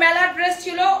 এগুলা মেলার ড্রেস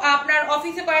ছিল, আপনার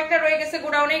অফিসে কয়েকটা রয়ে গেছে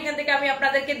গোডাউনে, এখান থেকে আমি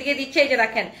আপনাদেরকে দিয়ে দিচ্ছি। এই যে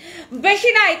দেখেন বেশি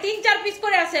নাই, 3-4 পিস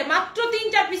করে আছে, মাত্র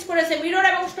 3-4 পিস করেছে। মিরর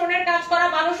এবং স্টোনের কাজ করা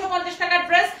 1250 টাকার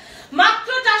ড্রেস মাত্র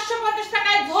 450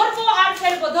 টাকায়। ধরবো আর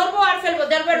ফেলবো, ধরবো আর ফেলবো।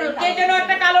 কে যেন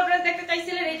একটা কালো ড্রেস দেখতে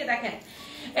চাইছিলেন, এই যে দেখেন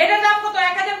এটার দাম কত?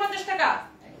 1050 টাকা।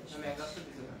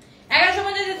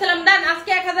 1150 দিয়েছিলাম, দেন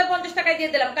আজকে 1050 টাকায়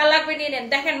দিয়ে দিলাম। কাল লাগবে নিয়ে নেন।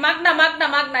 দেখেন মাগনা মাগনা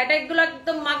মাগনা, এটা এগুলো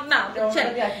একদম মাগনা, বুঝছেন?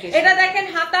 এটা দেখেন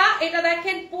হাতা, এটা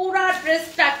দেখেন পুরা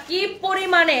ড্রেসটা কি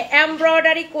পরিমাণে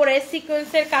এমব্রয়ডারি করে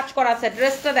সিকোয়েন্সের কাজ করা আছে।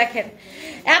 ড্রেসটা দেখেন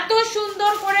এত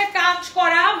সুন্দর করে কাজ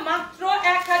করা, মাত্র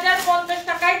 1050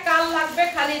 টাকায়। কাল লাগবে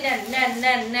খালি নেন নেন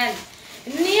নেন নেন,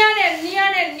 নিয়ে নেন নিয়ে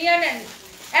নেন নিয়ে নেন।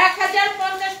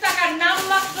 1050 টাকা নাম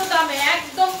মাত্র দামে,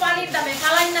 একদম পানির দামে,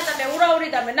 ফালাইনা দামে, উড়াউড়ি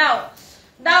দামে। নাও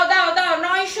দাও দাও দাও,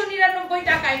 999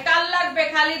 টাকায়। কাল লাগবে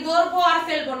খালি ধরবো আর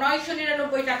ফেলবো,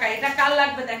 999 টাকায়। এটা কাল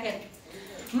লাগবে দেখেন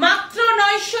মাত্র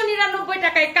 999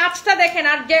 টাকায়। কাজটা দেখেন,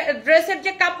 আর ড্রেসের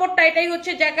যে কাপড়টা, এটাই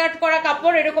হচ্ছে জ্যাকেট করা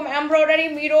কাপড়, এরকম এমব্রয়ডারি,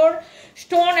 মিরর,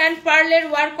 স্টোন এন্ড পার্লের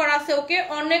ওয়ার্ক করা আছে। ওকে,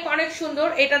 অনেক অনেক সুন্দর।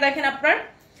 এটা দেখেন আপনার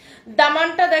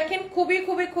দামানটা দেখেন, খুবই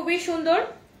খুবই খুবই সুন্দর।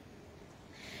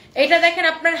 এটা দেখেন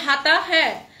আপনার হাতা,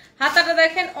 হ্যাঁ হাতাটা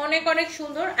দেখেন অনেক অনেক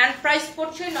সুন্দর। এন্ড প্রাইস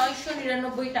পড়ছে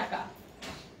 999 টাকা।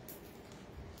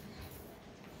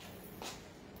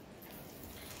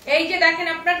 এই যে দেখেন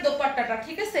আপনার দোপাট্টাটা,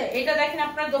 ঠিক আছে? এটা দেখেন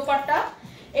আপনার দোপাট্টা,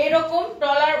 এরকম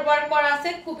ডলার ওয়ার্ক করা আছে,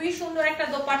 খুবই সুন্দর একটা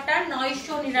দোপাট্টা,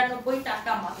 999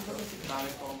 টাকা মাত্র।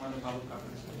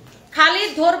 খালি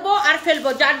ধরবো আর ফেলবো,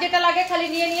 যার যেটা লাগে খালি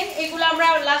নিয়ে নিন। এগুলো আমরা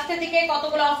লাস্টের দিকে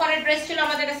কতগুলো অফারের ড্রেস ছিল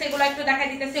আমাদের কাছে, এগুলো একটু দেখা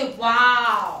দিতেছে।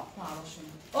 ওয়াও,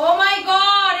 ও মাই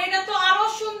গড, এটা তো আরো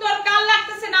সুন্দর। কাল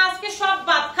লাগতেছে না, আজকে সব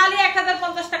বাদ, খালি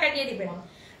 1050 টাকা নিয়ে দিবেন।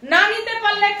 না নিতে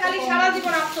পারলে খালি সারা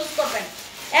জীবন আফসোস করবেন।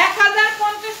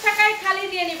 1050 টাকায় খালি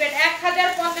দিয়ে নিবেন,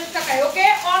 1050 টাকায়। ওকে,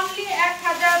 অনলি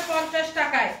 1050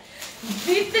 টাকায়।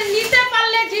 নিতে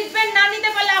পারলে জিতবেন, না নিতে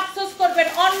পারলে আফসোস করবেন।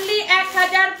 অনলি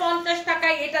 1050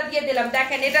 টাকায় এটা দিয়ে দিলাম।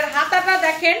 দেখেন এটার হাতাটা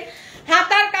দেখেন,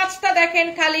 হাতার কাজটা দেখেন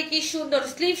খালি কি সুন্দর,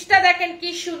 স্লিভসটা দেখেন কি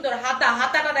সুন্দর,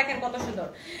 হাতাটা দেখেন কত সুন্দর,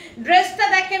 ড্রেসটা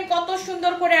দেখেন কত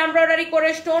সুন্দর করে এমব্রয়ডারি করে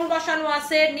স্টোন বসানো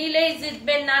আছে। নিলেই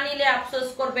জিতবেন, না নিলে আফসোস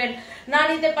করবেন, না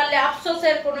নিতে পারলে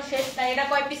আফসোসের কোনো শেষ নাই। এটা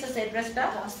কয় পিস আছে ড্রেসটা?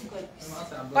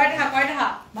 কয়টা কয়টা?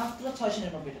 মাত্র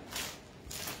 699 টাকা।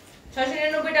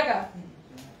 699 টাকা।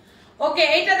 ওকে,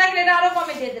 এইটা দেখেন, এটা আরো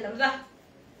কমে দিয়ে দিলাম। যা,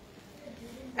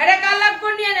 এটা কাল লাগবে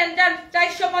নিয়ে নেন, যান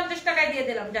 450 টাকায় দিয়ে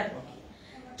দিলাম। যান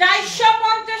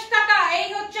 450 টাকা। এই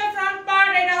হচ্ছে ফ্রন্ট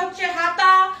পার্ট, এটা হচ্ছে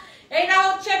হাতা, এটা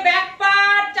হচ্ছে ব্যাক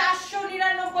পার্ট।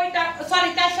 499 টাকা, সরি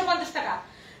 450 টাকা,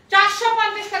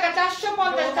 450 টাকা,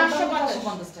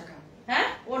 450 টাকা। হ্যাঁ,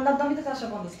 ওনার দামই তো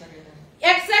 450 টাকা।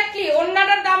 এক্স্যাক্টলি,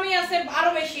 ওনাটার দামই আছে আরো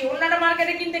বেশি। ওনাটা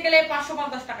মার্কেটে কিনতে গেলে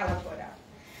 550 টাকা লাগবে।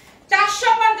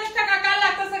 450 টাকা কাল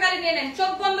লাগতেছে, খালি নিয়ে নেন।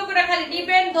 চোখ বন্ধ করে খালি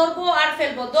নিবেন, ধরবো আর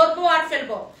ফেলবো, ধরবো আর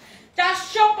ফেলবো।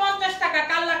 450 টাকা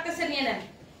কাল লাগতেছে, নিয়ে নেন।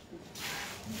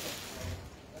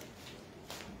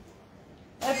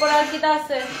 এরপর আর কি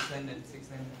আছে?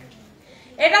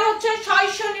 এটা হচ্ছে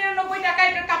 699 টাকা।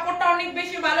 এটার কাপড়টা অনেক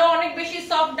বেশি ভালো, অনেক বেশি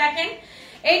সফট। দেখেন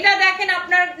এইটা দেখেন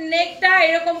আপনার নেকটা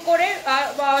এরকম করে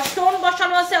স্টোন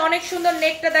বসানো আছে, অনেক সুন্দর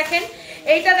নেকটা দেখেন।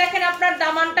 এইটা দেখেন আপনার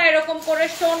দামানটা এরকম করে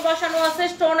স্টোন বসানো আছে,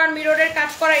 স্টোন আর মিররের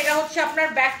কাজ করা। এটা হচ্ছে আপনার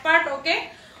ব্যাক পার্ট। ওকে,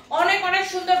 অনেক অনেক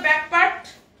সুন্দর ব্যাক পার্ট।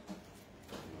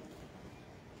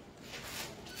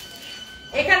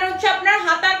 এখানে হচ্ছে আপনার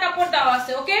হাতার কাপড় দেওয়া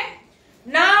আছে। ওকে,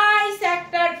 নাইস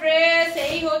একটা ড্রেস।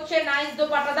 এই হচ্ছে নাইস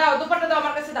দোপাট্টা। দাও দোপাট্টা দাও,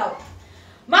 আমার কাছে দাও।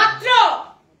 মাত্র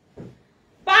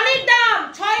পানির দাম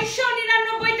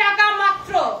 699 টাকা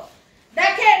মাত্র।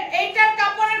 দেখেন এইটার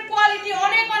কাপড়ের কোয়ালিটি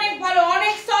অনেক অনেক ভালো,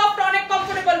 অনেক সফট, অনেক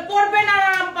কমফোর্টেবল, পরবেন আর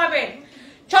আরাম পাবেন।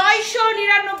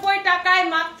 699 টাকায়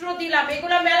মাত্র দিলাম।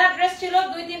 এগুলো মেলা ড্রেস ছিল,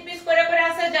 2-3 পিস করে করে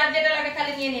আছে, যার যেটা লাগে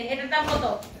খালি নিয়ে নিন। এটার দাম কত?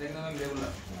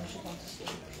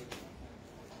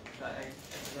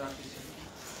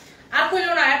 আর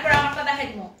কইলো না, এরপর আমারটা দেখাই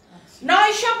দিব।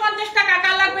 950 টাকা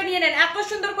কাল লাগবে, নিয়ে নেন। এত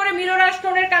সুন্দর করে মিরর আর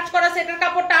স্টোনের কাজ করা আছে, এটার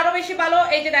কাপড়টা আরো বেশি ভালো।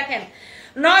 এই যে দেখেন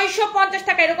 950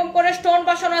 টাকা এরকম করে স্টোন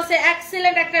বসানো আছে।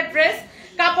 এক্সিলেন্ট একটা ড্রেস।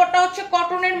 কাপড়টা হচ্ছে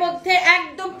কটনের মধ্যে,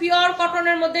 একদম পিওর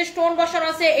কটনের মধ্যে স্টোন বসানো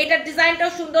আছে। এটার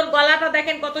ডিজাইনটাও সুন্দর, গলাটা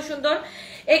দেখেন কত সুন্দর।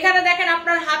 এখানে দেখেন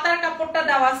আপনার হাতার কাপড়টা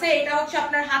দেওয়া আছে, এটা হচ্ছে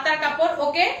আপনার হাতার কাপড়।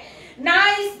 ওকে,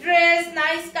 নাইস ড্রেস,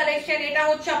 নাইস কালেকশন। এটা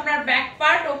হচ্ছে আপনার ব্যাক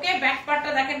পার্ট, ওকে ব্যাক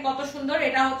পার্টটা দেখেন কত সুন্দর।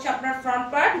 এটা হচ্ছে আপনার ফ্রন্ট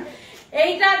পার্ট,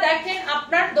 এইটা দেখেন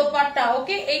আপনার দোপাট্টা,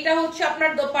 ওকে এইটা হচ্ছে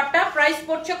আপনার দোপাট্টা। প্রাইস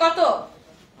পড়ছে কত?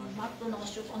 মাত্র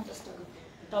 950 টাকা,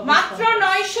 মাত্র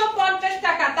 950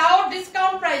 টাকা, তাও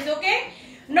ডিসকাউন্ট প্রাইস, ওকে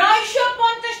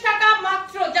 950 টাকা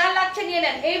মাত্র। যার লাগছে নিয়ে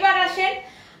নেন। এইবার আসেন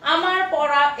আমার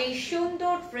পরা এই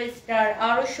সুন্দর ড্রেসটার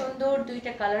আরো সুন্দর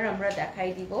দুইটা কালার আমরা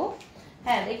দেখাই দিব।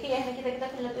 হ্যাঁ দেখি এখানে কি দেখি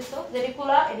খুলে তো যেটি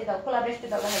খোলা এটি দাও, খোলা ড্রেসটি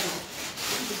দাও দেখাই দিব,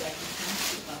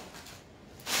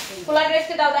 খোলা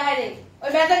ড্রেসটি দাও দেখাই দিই। ওই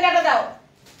মেজার কাটা দাও,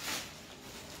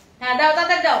 হ্যাঁ দাও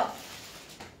তাড়াতাড়ি দাও,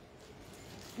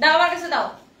 দাও আমার কাছে দাও।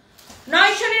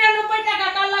 999 টাকা,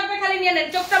 কার লাগবে খালি নিয়ে নেন,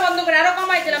 চোখটা বন্ধ করে। আরো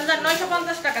কমাই দিলাম, যান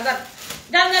 950 টাকা, যান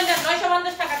যান যান যান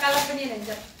 950 টাকা, কার লাগবে নিয়ে নেন,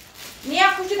 যান নিয়ে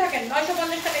খুশি থাকেন।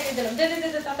 950 টাকা দিয়ে দিলাম, দে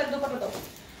তাড়াতাড়ি দোপাটা দাও।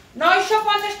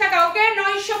 950 টাকা, ওকে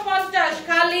 950,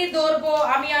 খালি ধরবো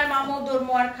আমি আর মামু,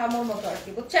 ধরবো আর খামোর মতো আর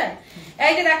কি, বুঝছেন?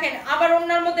 এই যে দেখেন আবার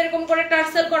অন্যার মধ্যে এরকম করে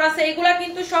টার্সেল করা আছে, এগুলা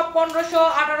কিন্তু সব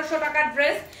 1500-1800 টাকার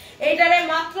ড্রেস। এইটারে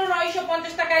মাত্র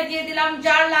 950 টাকায় দিয়ে দিলাম।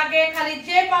 যার লাগে খালি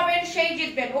যে পাবেন সেই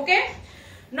জিতবেন, ওকে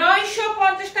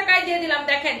 950 টাকায় দিয়ে দিলাম।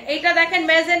 দেখেন এইটা দেখেন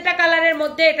ম্যাজেন্টা কালারের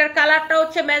মধ্যে, এটার কালারটা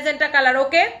হচ্ছে ম্যাজেন্টা কালার,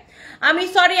 ওকে আমি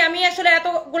সরি আমি আসলে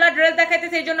এতগুলা ড্রেস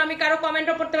দেখাইতেছি এই জন্য আমি কারো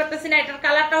কমেন্টও করতে পারতেছি না। এটার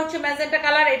কালারটা হচ্ছে ম্যাজেন্টা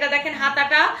কালার। এটা দেখেন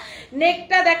হাতাটা,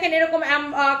 নেকটা দেখেন এরকম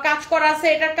কাজ করা আছে,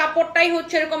 এটার কাপড়টাই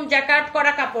হচ্ছে এরকম জ্যাকার্ড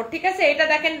করা কাপড়, ঠিক আছে? এটা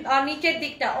দেখেন নিচের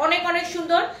দিকটা অনেক অনেক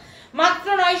সুন্দর। মাত্র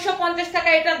 950 টাকা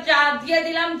এটা যা দিয়ে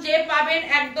দিলাম। যে পাবেন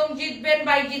একদম জিতবেন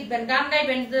ভাই, জিতবেন, গান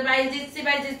গাইবেন ভাই, জিতছি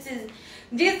ভাই জিতছি,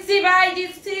 জিতছি ভাই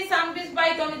জিতছি, সানভিস ভাই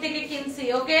তুমি থেকে কিনছি,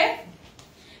 ওকে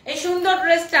এই সুন্দর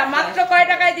ড্রেসটা মাত্র কয়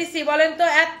টাকায় দিছি বলেন তো?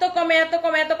 এত কমে এত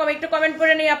কমে এত কমে, একটু কমেন্ট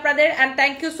করে নিই আপনাদের, and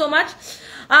thank you so much.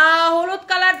 হলুদ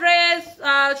কালার ড্রেস,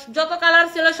 যত কালার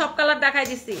ছিল সব কালার দেখাই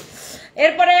দিছি।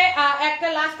 এরপরে একটা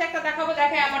লাস্ট একটা দেখাবো,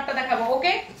 দেখাই আমারটা দেখাবো,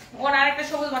 ওকে ওর আরেকটা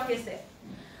সবুজ বাকি আছে।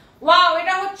 ওয়াও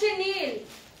এটা হচ্ছে নীল।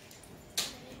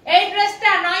 এই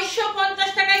ড্রেসটা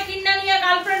 950 টাকায় কিনা নিয়ে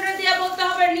গার্লফ্রেন্ডে দিয়ে বলতে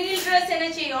হবে নীল ড্রেস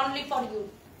এনেছি অনলি ফর ইউ।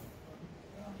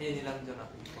 এই নীলাঞ্জনা,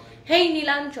 হেই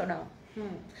নীলাঞ্জনা,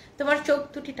 তোমার চোখ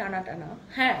দুটি টানা টানা,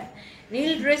 হ্যাঁ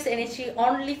নীল ড্রেস এনেছি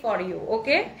অনলি ফর ইউ,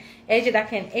 ওকে এই যে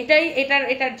দেখেন এটাই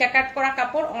এটার জ্যাকেট করা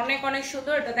কাপড় অনেক অনেক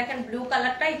সুন্দর। এটা দেখেন ব্লু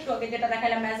কালারটা, একটু আগে যেটা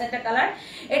দেখাইলাম ম্যাজেন্টা কালার,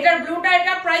 এটার ব্লুটা,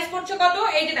 এটা প্রাইস পড়ছে কত?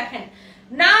 এই যে দেখেন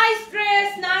nice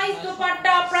dress, nice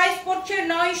dupatta, price পড়ছে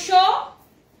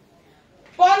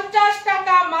 950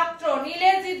 টাকা মাত্র। নিলে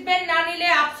জিতবেন, না নিলে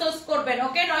আফসোস করবেন,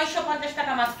 ওকে 950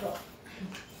 টাকা মাত্র।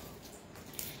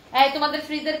 এই তোমাদের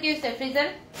ফ্রিজের কি হইছে? ফ্রিজের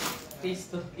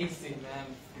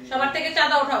সবার থেকে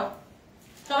চাঁদা উঠাও,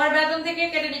 সবার বেতন থেকে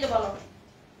কেটে নিতে বলো।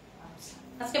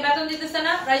 আজকে বেতন দিতেছে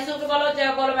না, রাইসুলকে বলো যে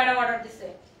বলো ম্যাডাম অর্ডার দিছে।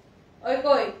 ওই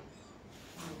কই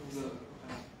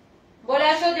বলে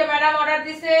আসো যে ম্যাডাম অর্ডার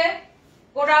দিছে।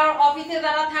 গোডাউন অফিসে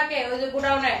যারা থাকে ওই যে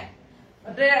গোডাউনে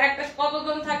একটা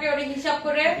কতজন থাকে ওই হিসাব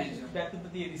করে বেতন তো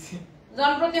দিয়ে দিছি,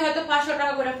 জনপ্রতি হয়তো 500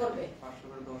 টাকা করে পড়বে। 500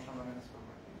 করে 10 আমরা ম্যানেজ করব।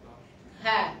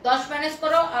 হ্যাঁ 10 ম্যানেজ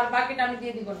করো আর বাকিটা আমি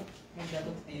দিয়ে দিব না।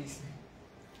 বেতন দিয়ে দিছি,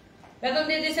 বেতন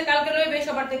দিয়ে দিছে, কালকে লইবে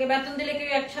সবার থেকে। বেতন দিলে কি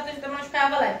একসাথে সাথে মানুষ খাওয়া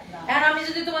ফেলায়? এখন আমি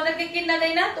যদি তোমাদেরকে কিনা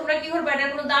দেই না, তোমরা কি করবে?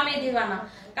 এটার কোনো দামই দিবা না।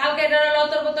 কালকে এটা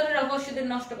লতর বতর পরশু দিন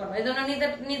নষ্ট করবে। এই জন্য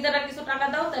নিজেরা কিছু টাকা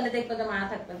দাও, তাহলে দেখবে যে মায়া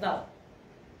থাকবে। দাও।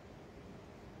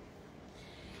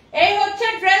 এই হচ্ছে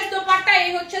ড্রেস দোপাট্টা, এই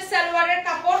হচ্ছে সালোয়ারের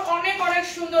কাপড়, অনেক অনেক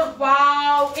সুন্দর।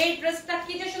 ওয়াও এই ড্রেসটা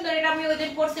কি যে সুন্দর, এটা আমি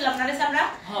ওইদিন পরছিলাম না রে আমরা।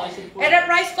 এটা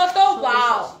প্রাইস কত?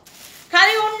 ওয়াও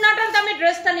খালি ওন্নাটার দামে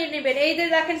ড্রেসটা নিয়ে নেবেন। এই যে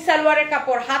দেখেন সালোয়ারের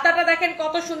কাপড়, হাতাটা দেখেন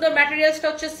কত সুন্দর, ম্যাটেরিয়ালসটা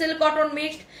হচ্ছে সিল্ক কটন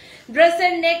মিক্সড।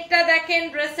 ড্রেসের নেকটা দেখেন,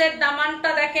 ড্রেসের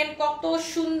দামানটা দেখেন, কত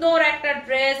সুন্দর একটা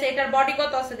ড্রেস। এটার বডি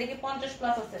কত আছে দেখি? 50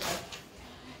 প্লাস আছে।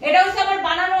 এটা হচ্ছে আবার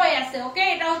বানানো আছে, ওকে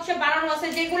এটা হচ্ছে বানানো আছে।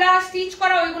 যেগুলা স্টিচ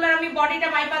করা ওইগুলার আমি বডিটা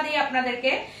মাইপা দিই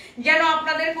আপনাদেরকে, যেন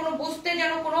আপনাদের কোনো বুঝতে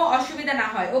যেন কোনো অসুবিধা না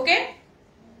হয়, ওকে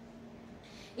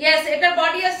ইয়েস। এটার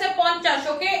বডি আছে 50,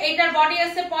 ওকে এটার বডি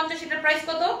আছে 50। এটার প্রাইস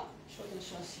কত?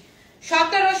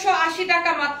 1780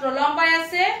 টাকা মাত্র। লম্বায়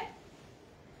আছে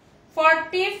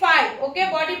 45, ওকে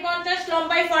বডি 50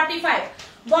 লম্বায় 45,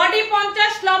 বডি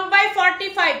 50 লম্বায়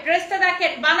 45। ড্রেসটা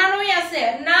দেখেন বানানোই আছে,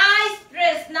 nice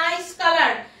dress, nice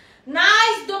colour,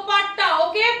 nice dupatta,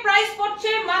 okay price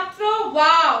পড়ছে মাত্র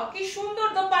ওয়াও কি সুন্দর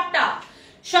দোপাট্টা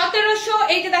 1700।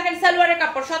 এই যে দেখেন সালোয়ারের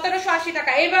কাপড় 1780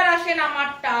 টাকা। এবার আসেন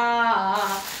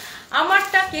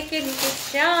আমারটা কে কে নিতে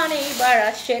চান? এইবার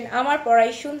আসেন আমার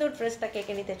পরাই সুন্দর ড্রেসটা কে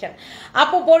কে নিতে চান?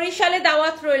 আপু বরিশালে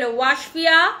দাওয়াত রইল,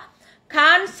 ওয়াশফিয়া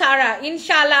খান সারা,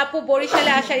 ইনশাআল্লাহ আপু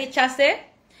বরিশালে আসার ইচ্ছা আছে।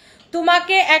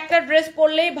 তোমাকে একটা ড্রেস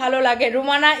পরলেই ভালো লাগে।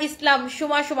 রুমানা ইসলাম,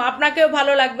 সুমা আপনাকেও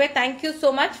ভালো লাগবে, থ্যাংক ইউ সো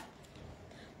মাচ।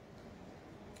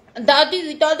 দাদি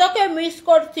দাদাকে মিস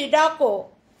করছি, ডাকো।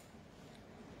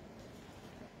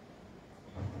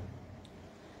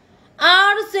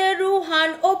 আর সে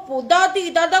রুহান অপু, দাদি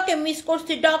দাদাকে মিস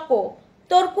করছি, ডাকো।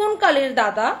 তোর কোন কালের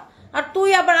দাদা? আর তুই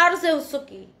আবার আর সে হচ্ছ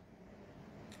কি?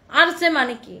 আর সে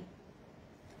মানে কি?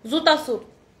 জুতাসুর,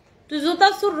 তুই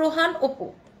জুতাসুর রুহান অপু,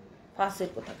 ফাঁসের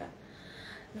কোথাকার।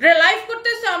 লাইভ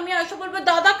করতেছে, আমি আসা বলবো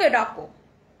দাদাকে ডাকো,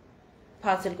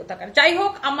 ফাঁসের কোথাকার। যাই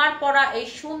হোক, আমার পরা এই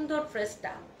সুন্দর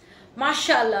ড্রেসটা,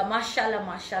 মাশাআল্লাহ মাশাআল্লাহ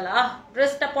মাশাআল্লাহ,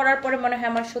 ড্রেসটা পরার পরে মনে হয়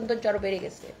আমার সৌন্দর্য আরো বেড়ে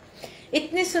গেছে।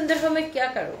 ইতনি সুন্দর হবে क्या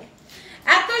करो।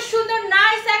 এত সুন্দর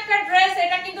নাইস একটা ড্রেস।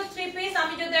 এটা কিন্তু 3 পিস।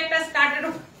 আমি যদি একটা স্কার্টের,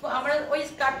 আমরা ওই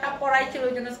স্কার্টটা পরাই ছিল,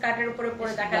 ওই জন্য স্কার্টের উপরে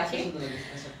পরে দেখাচ্ছি।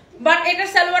 বাট এটা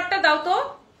সালোয়ারটা দাও তো।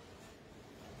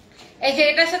 এই যে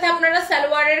এটার সাথে আপনারা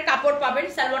সালোয়ারের কাপড় পাবেন,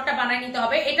 সালোয়ারটা বানায় নিতে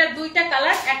হবে। এটার দুইটা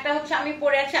কালার, একটা হচ্ছে আমি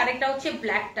পরে আছি, আরেকটা হচ্ছে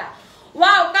ব্ল্যাকটা।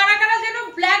 ওয়াও, কারা কারা যেন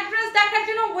ব্ল্যাক ড্রেস দেখার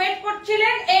জন্য ওয়েট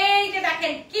করছিলেন, এই যে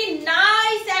দেখেন কি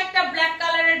নাইস একটা ব্ল্যাক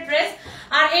কালারের ড্রেস।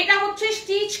 আর এটা হচ্ছে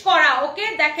স্টিচ করা, ওকে।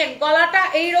 দেখেন গলাটা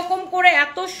এইরকম করে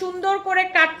এত সুন্দর করে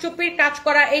কাটচুপির কাজ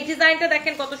করা। এই ডিজাইনটা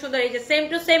দেখেন কত সুন্দর, এই যে সেম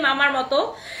টু সেম আমার মতো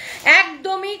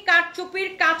একদমই কাটচুপির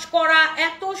কাজ করা,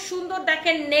 এত সুন্দর।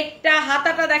 দেখেন নেকটা,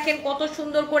 হাতাটা দেখেন কত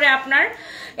সুন্দর করে আপনার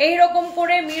এইরকম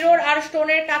করে মিরর আর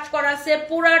স্টোনের কাজ করা আছে।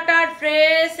 পুরাটা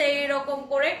ড্রেস এইরকম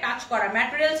করে কাজ করা।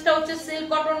 ম্যাটেরিয়ালসটা হচ্ছে সিল্ক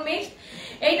কটন মিক্সড।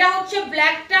 এইটা হচ্ছে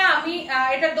ব্ল্যাকটা। আমি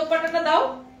এটা দোপাট্টাটা দাও।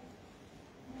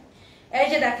 এই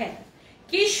যে দেখেন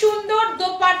কি সুন্দর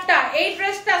দোপাট্টা। এই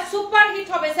ড্রেসটা সুপার হিট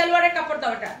হবে। সালোয়ারের কাপড়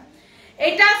দাও,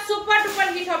 এটা সুপার ডুপার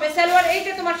হিট হবে। সালোয়ার এই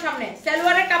যে তোমার সামনে,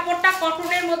 সালোয়ারের কাপড়টা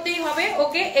কটনের মধ্যেই হবে,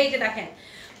 ওকে। এই যে দেখেন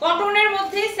কটনের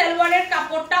মধ্যেই সালোয়ারের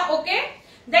কাপড়টা, ওকে।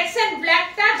 দেখছেন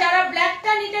ব্ল্যাকটা, যারা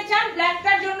ব্ল্যাকটা নিতে চান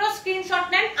ব্ল্যাকটার জন্য স্ক্রিনশট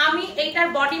নেন, আমি এইটার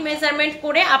বডি মেজারমেন্ট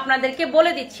করে আপনাদেরকে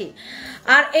বলে দিচ্ছি।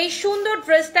 আর এই সুন্দর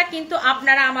ড্রেসটা কিন্তু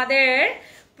আপনারা আমাদের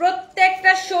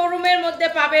প্রত্যেকটা শোরুমের মধ্যে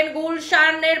পাবেন।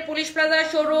 গুলশানের পুলিশ প্লাজা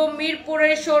শোরুম,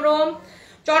 মিরপুরের শোরুম,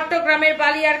 চট্টগ্রামের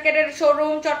বালিয়ারকেটের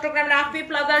শোরুম, চট্টগ্রামের আফি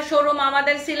প্লাজার শোরুম,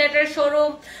 আমাদের সিলেটের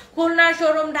শোরুম, খুলনা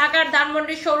শোরুম, ঢাকার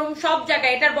ধানমন্ডির শোরুম, সব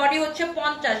জায়গায়। এটার বডি হচ্ছে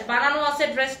 50, বানানো আছে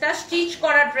ড্রেসটা, স্টিচ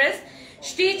করা ড্রেস,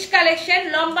 স্টিচ কালেকশন।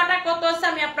 লম্বাটা কত আছে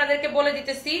আমি আপনাদেরকে বলে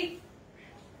দিতেছি,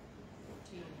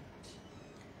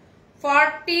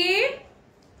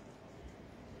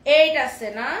 48 আছে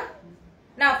না,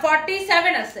 না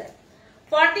 47 আছে,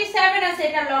 47 আছে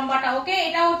এটা লম্বাটা, ওকে।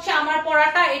 এটা হচ্ছে আমার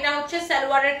পরাটা, এটা হচ্ছে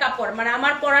সালোয়ারের কাপড়, মানে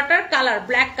আমার পরাটার কালার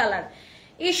ব্ল্যাক কালার।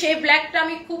 এই ব্ল্যাকটা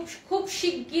আমি খুব খুব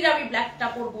শিগগির আমি ব্ল্যাকটা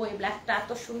পরবো। এই ব্ল্যাকটা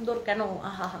এত সুন্দর কেন,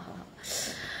 আহা হা হা।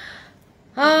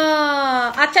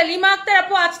 আচ্ছা লিমা আক্তার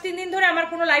আপু, আজ 3 দিন ধরে আমার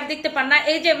কোনো লাইভ দেখতে পান না।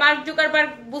 এই যে মার্ক জুকারবার্গ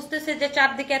বুঝতেছে যে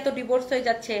চারদিকে এত ডিভোর্স হয়ে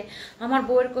যাচ্ছে, আমার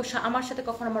বউয়ের আমার সাথে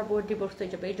কখন আমার বউয়ের ডিভোর্স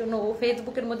হয়ে যাবে, এই জন্য ও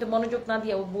ফেসবুকের মধ্যে মনোযোগ না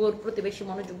দিয়ে ও বউয়ের প্রতি বেশি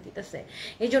মনোযোগ দিতেছে।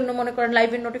 এই জন্য মনে করেন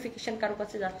লাইভের নোটিফিকেশন কারো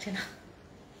কাছে যাচ্ছে না।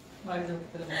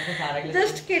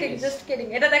 Just kidding.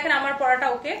 এটা দেখেন আমার পরাটা,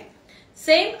 ওকে।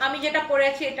 সেম আমি যেটা পরে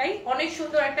আছি এটাই, অনেক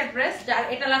সুন্দর একটা ড্রেস। যার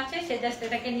এটা লাগছে সে জাস্ট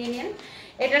এটাকে নিয়ে নেন।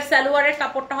 এটার সালোয়ারের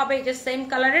কাপড়টা হবে এই যে সেম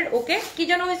কালারের, ওকে। কি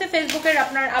যেন হয়েছে ফেসবুকের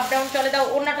আপনার আপ ডাউন চলে, দাও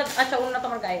ওন্নাটা। আচ্ছা ওন্না তো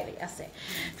আমার গায়ে আছে,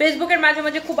 ফেসবুকের মাঝে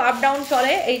মাঝে খুব আপ ডাউন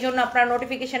চলে, এই জন্য আপনারা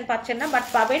নোটিফিকেশন পাচ্ছেন না, বাট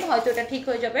পাবেন হয়তো, এটা ঠিক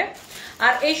হয়ে যাবে।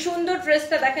 আর এই সুন্দর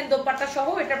ড্রেসটা দেখেন দোপাট্টা সহ,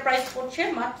 এটার প্রাইস পড়ছে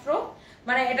মাত্র,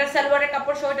 মানে এটার সালোয়ারের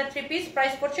কাপড় সহ এটা 3 পিস,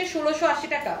 প্রাইস পড়ছে 1680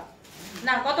 টাকা।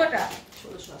 না কতটা,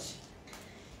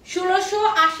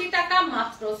 1680 টাকা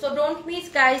মাত্র। সো ডোন্ট মিস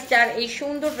গাইস, যার এই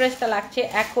সুন্দর ড্রেসটা লাগছে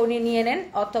এখনই নিয়ে নেন,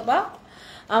 অথবা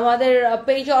আমাদের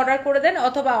পেজে অর্ডার করে দেন,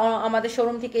 অথবা আমাদের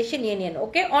শোরুম থেকে এসে নিয়ে নেন,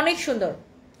 ওকে। অনেক সুন্দর।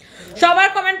 সবার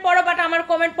কমেন্ট পড়ো, বাট আমার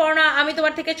কমেন্ট পড়ো না। আমি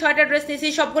তোমার থেকে 6টা ড্রেস নিয়েছি,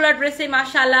 সবগুলো ড্রেসে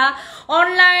মাশাআল্লাহ।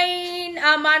 অনলাইন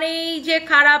মানেই যে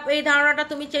খারাপ, এই ধারণাটা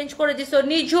তুমি চেঞ্জ করে দিছো।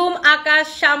 নিঝুম আকাশ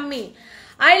Shammi,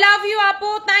 I love you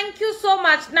Apu, thank you so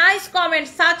much, nice comment,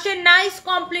 such a nice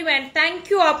compliment, thank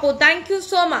you Apu, thank you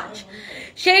so much.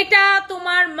 সেটা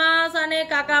তোমার মা জানে,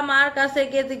 কাকা মার কাছে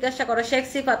গিয়ে জিজ্ঞাসা করো। শেখ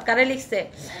সিফাত কারে লিখছে,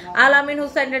 আলামিন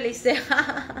হুসাইন লিখছে।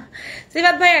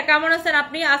 সিফাত ভাইয়া কেমন আছেন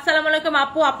আপনি? আসসালামু আলাইকুম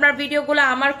আপু, আপনার ভিডিওগুলো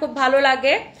আমার খুব ভালো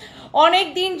লাগে, অনেক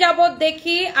দিন যাবত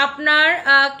দেখি আপনার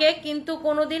কে, কিন্তু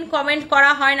কোনোদিন কমেন্ট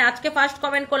করা হয় না, আজকে ফার্স্ট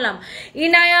কমেন্ট করলাম।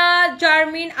 ইনায়া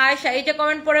জারমিন আয়েশা, এই যে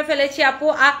কমেন্ট পড়ে ফেলেছি আপু।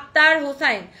 আক্তার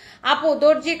হুসাইন আপু,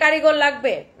 দর্জি কারিগর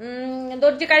লাগবে,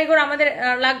 দর্জি কারিগর আমাদের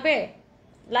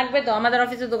লাগবে তো, আমাদের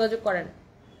অফিসে যোগাযোগ করেন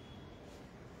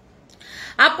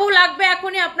আপু, লাগবে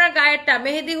এখনই আপনার গায়েরটা।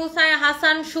 মেহেদি হুসাইন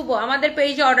হাসান শুভ, আমাদের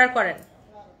পেজে অর্ডার করেন।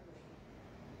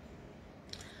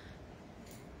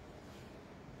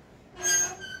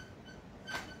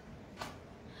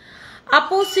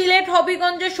 আপু সিলেট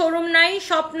হবিগঞ্জে শোরুম নাই,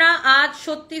 স্বপ্ন আজ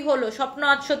সত্যি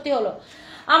হলো।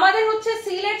 আমাদের হচ্ছে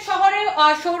সিলেট শহরে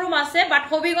শোরুম আছে, বাট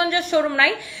হবিগঞ্জের শোরুম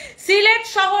নাই। সিলেট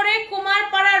শহরে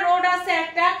কুমারপাড়া রোড আছে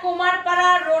একটা, কুমারপাড়া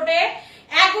রোডে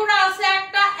এগুড়া আছে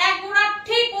একটা, এগুড়ার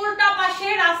ঠিক উল্টা পাশে,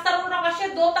 রাস্তার উল্টা পাশে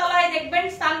দোতলায় দেখবেন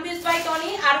Sanvees by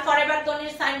Tony R forever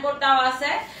টনির signboard দেওয়া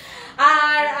আছে।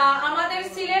 আর আমাদের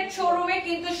সিলেট শোরুমে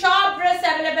কিন্তু সব ড্রেস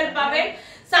অ্যাভেলেবেল পাবেন।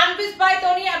 সানভিস বাই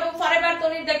টনি এবং ফরএভার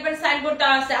টনির দেখবেন সাইনবোর্ড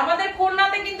দেওয়া আছে। আমাদের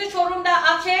খুলনাতে কিন্তু শোরুমটা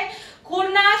আছে,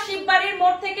 খুলনা শিববাড়ির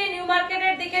মোড় থেকে নিউ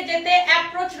মার্কেটের দিকে যেতে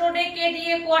অ্যাপ্রোচ রোডে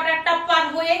কেডিএ কোয়ার্টারটা পার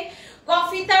হয়ে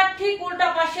কফিটার ঠিক উল্টা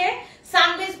পাশে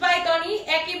সানভিস বাই টনি।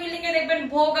 একই বিল্ডিং এ দেখবেন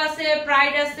ভোগ আছে,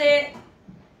 প্রাইড আছে,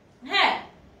 হ্যাঁ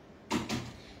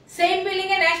সেম বিল্ডিং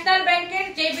এ ন্যাশনাল ব্যাংকের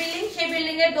যে বিল্ডিং, সেই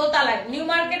বিল্ডিং এর দোতলায় নিউ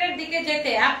মার্কেটের দিকে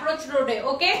যেতে অ্যাপ্রোচ রোডে।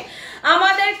 ওকে,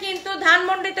 আমাদের কিন্তু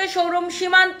ধানমন্ডিতে শোরুম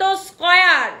সীমান্ত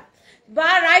স্কয়ার বা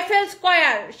রাইফেল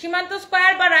স্কয়ার, সীমান্ত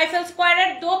স্কয়ার বা রাইফেল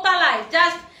স্কয়ারের দোতলায়,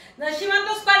 জাস্ট সীমান্ত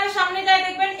স্কয়ারের সামনে যায়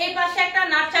দেখবেন এই পাশে একটা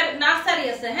নার্সারি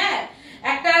আছে, হ্যাঁ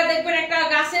একটা দেখবেন একটা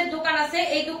গাছের দোকান আছে,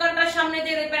 এই দোকানটার সামনে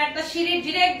দিয়ে দেখবেন একটা সিঁড়ি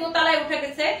ডিরেক্ট দোতলায় উঠে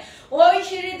গেছে, ওই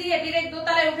সিঁড়ি দিয়ে ডিরেক্ট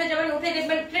দোতলায় উঠে যাবেন, উঠে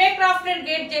দেখবেন ট্রে ক্রাফটের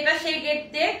গেট যেটা, সেই গেট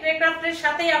দিয়ে ট্রে ক্রাফটের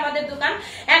সাথেই আমাদের দোকান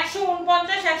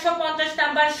 149-150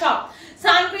 number shop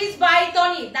Sanvees by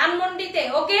Tony ধানমন্ডিতে।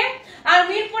 ওকে, আর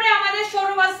মিরপুরে আমাদের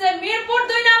শোরুম আছে Mirpur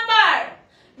 2 number,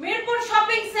 Mirpur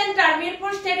shopping centre,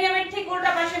 Mirpur স্টেডিয়ামের ঠিক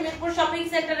উল্টা পাশে মিরপুর শপিং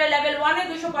সেন্টারের লেভেল 1 এ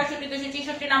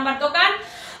 265-266 নাম্বার দোকান।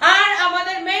 আর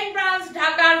আমাদের মেইন ব্রাঞ্চ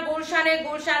ঢাকার গুলশানে,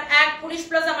 গুলশান 1 পুলিশ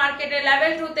প্লাজা মার্কেটের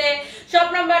লেভেল 2 তে shop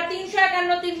number 351,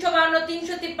 352,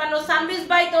 353 Sanvees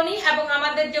by Tony. এবং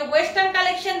আমাদের যে ওয়েস্টার্ন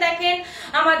কালেকশন দেখেন,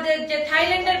 আমাদের যে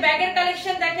থাইল্যান্ডের ব্যাগের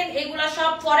কালেকশন দেখেন, এগুলা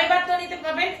সব ফরএভার টনিতে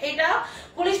পাবেন। এটা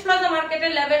পুলিশ প্লাজা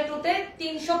মার্কেটের লেভেল 2 তে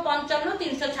 355,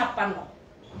 356।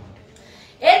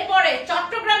 এরপরে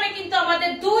চট্টগ্রামে কিন্তু আমাদের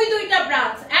দুইটা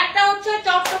ব্রাঞ্চ, একটা হচ্ছে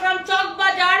চট্টগ্রাম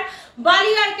চকবাজার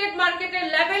বালি আর্কেড মার্কেটের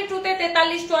লেভেল 2 তে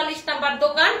 43-44 নাম্বার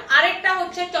দোকান, আরেকটা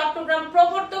হচ্ছে চট্টগ্রাম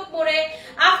প্রবর্তক মোড়ে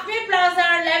আফমি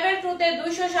প্লাজার লেভেল 2 তে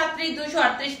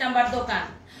 237-238 নাম্বার দোকান।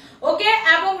 ওকে,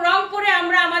 এবং রংপুরে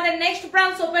আমরা আমাদের নেক্সট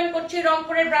ব্রাঞ্চ ওপেন করছি।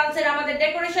 রংপুরের ব্রাঞ্চের আমাদের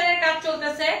ডেকোরেশনের কাজ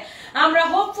চলতেছে, আমরা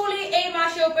হোপফুলি এই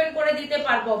মাসে ওপেন করে দিতে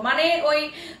পারবো। মানে ওই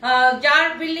যার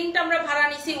বিল্ডিংটা আমরা ভাড়া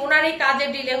নিছি ওনারই কাজে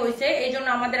ডিলে হয়েছে, এই জন্য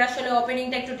আমাদের আসলে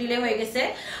ওপেনিংটা একটু ডিলে হয়ে গেছে।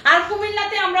 আর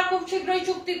কুমিল্লাতে আমরা খুব শীঘ্রই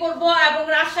চুক্তি করব এবং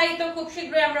রাজশাহীতেও খুব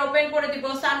শীঘ্রই আমরা ওপেন করে দিব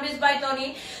সানভিস বাই টনি।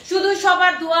 শুধু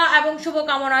সবার দোয়া এবং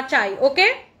শুভকামনা চাই। ওকে,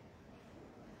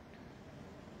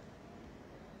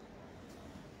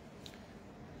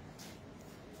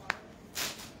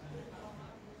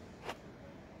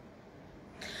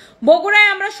 বগুড়ায়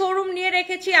আমরা শোরুম নিয়ে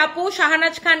রেখেছি আপু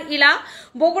শাহনাজ খান ইলা।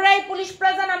 বগুড়ায় পুলিশ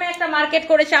প্লাজা নামে একটা মার্কেট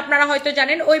করেছে, আপনারা হয়তো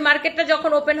জানেন। ওই মার্কেটটা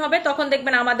যখন ওপেন হবে তখন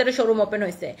দেখবেন আমাদেরও শোরুম ওপেন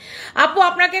হয়েছে। আপু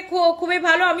আপনাকে খুবই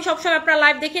ভালো, আমি সবসময় আপনার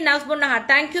লাইভ দেখি। নাজবুন Nahar,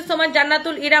 thank you so much.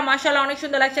 জান্নাতুল ইরা, মাশাআল্লাহ অনেক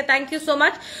সুন্দর লাগছে, thank you so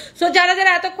much. So যারা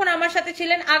যারা এতক্ষণ আমার সাথে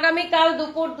ছিলেন, আগামীকাল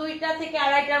দুপুর 2টা থেকে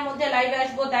 2:30টার মধ্যে লাইভে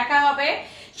আসবো, দেখা হবে।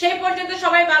 সেই পর্যন্ত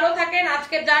সবাই ভালো থাকেন,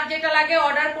 আজকে যার যেটা লাগে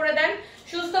অর্ডার করে দেন,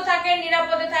 সুস্থ থাকেন,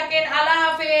 নিরাপদে থাকেন। আল্লাহ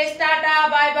হাফেজ, tata,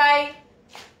 bye bye,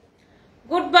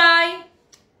 good bye.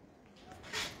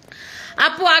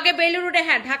 আপু আগে বেইলি রোডে,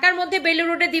 হ্যাঁ ঢাকার মধ্যে বেইলি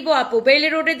রোডে দিব আপু, বেইলি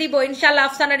রোডে দিব ইনশাআল্লাহ।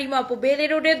 আফসানা রিমো আপু বেইলি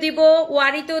রোডে দিব,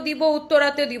 ওয়ারিতেও দিব,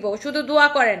 উত্তরাতেও দিব, শুধু দোয়া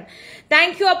করেন।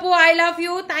 থ্যাংক ইউ আপু, I love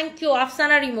you, thank you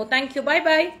Afsana Rimo, thank you, bye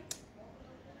bye.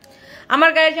 আমার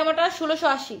গায়ের জামাটা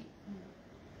 1680।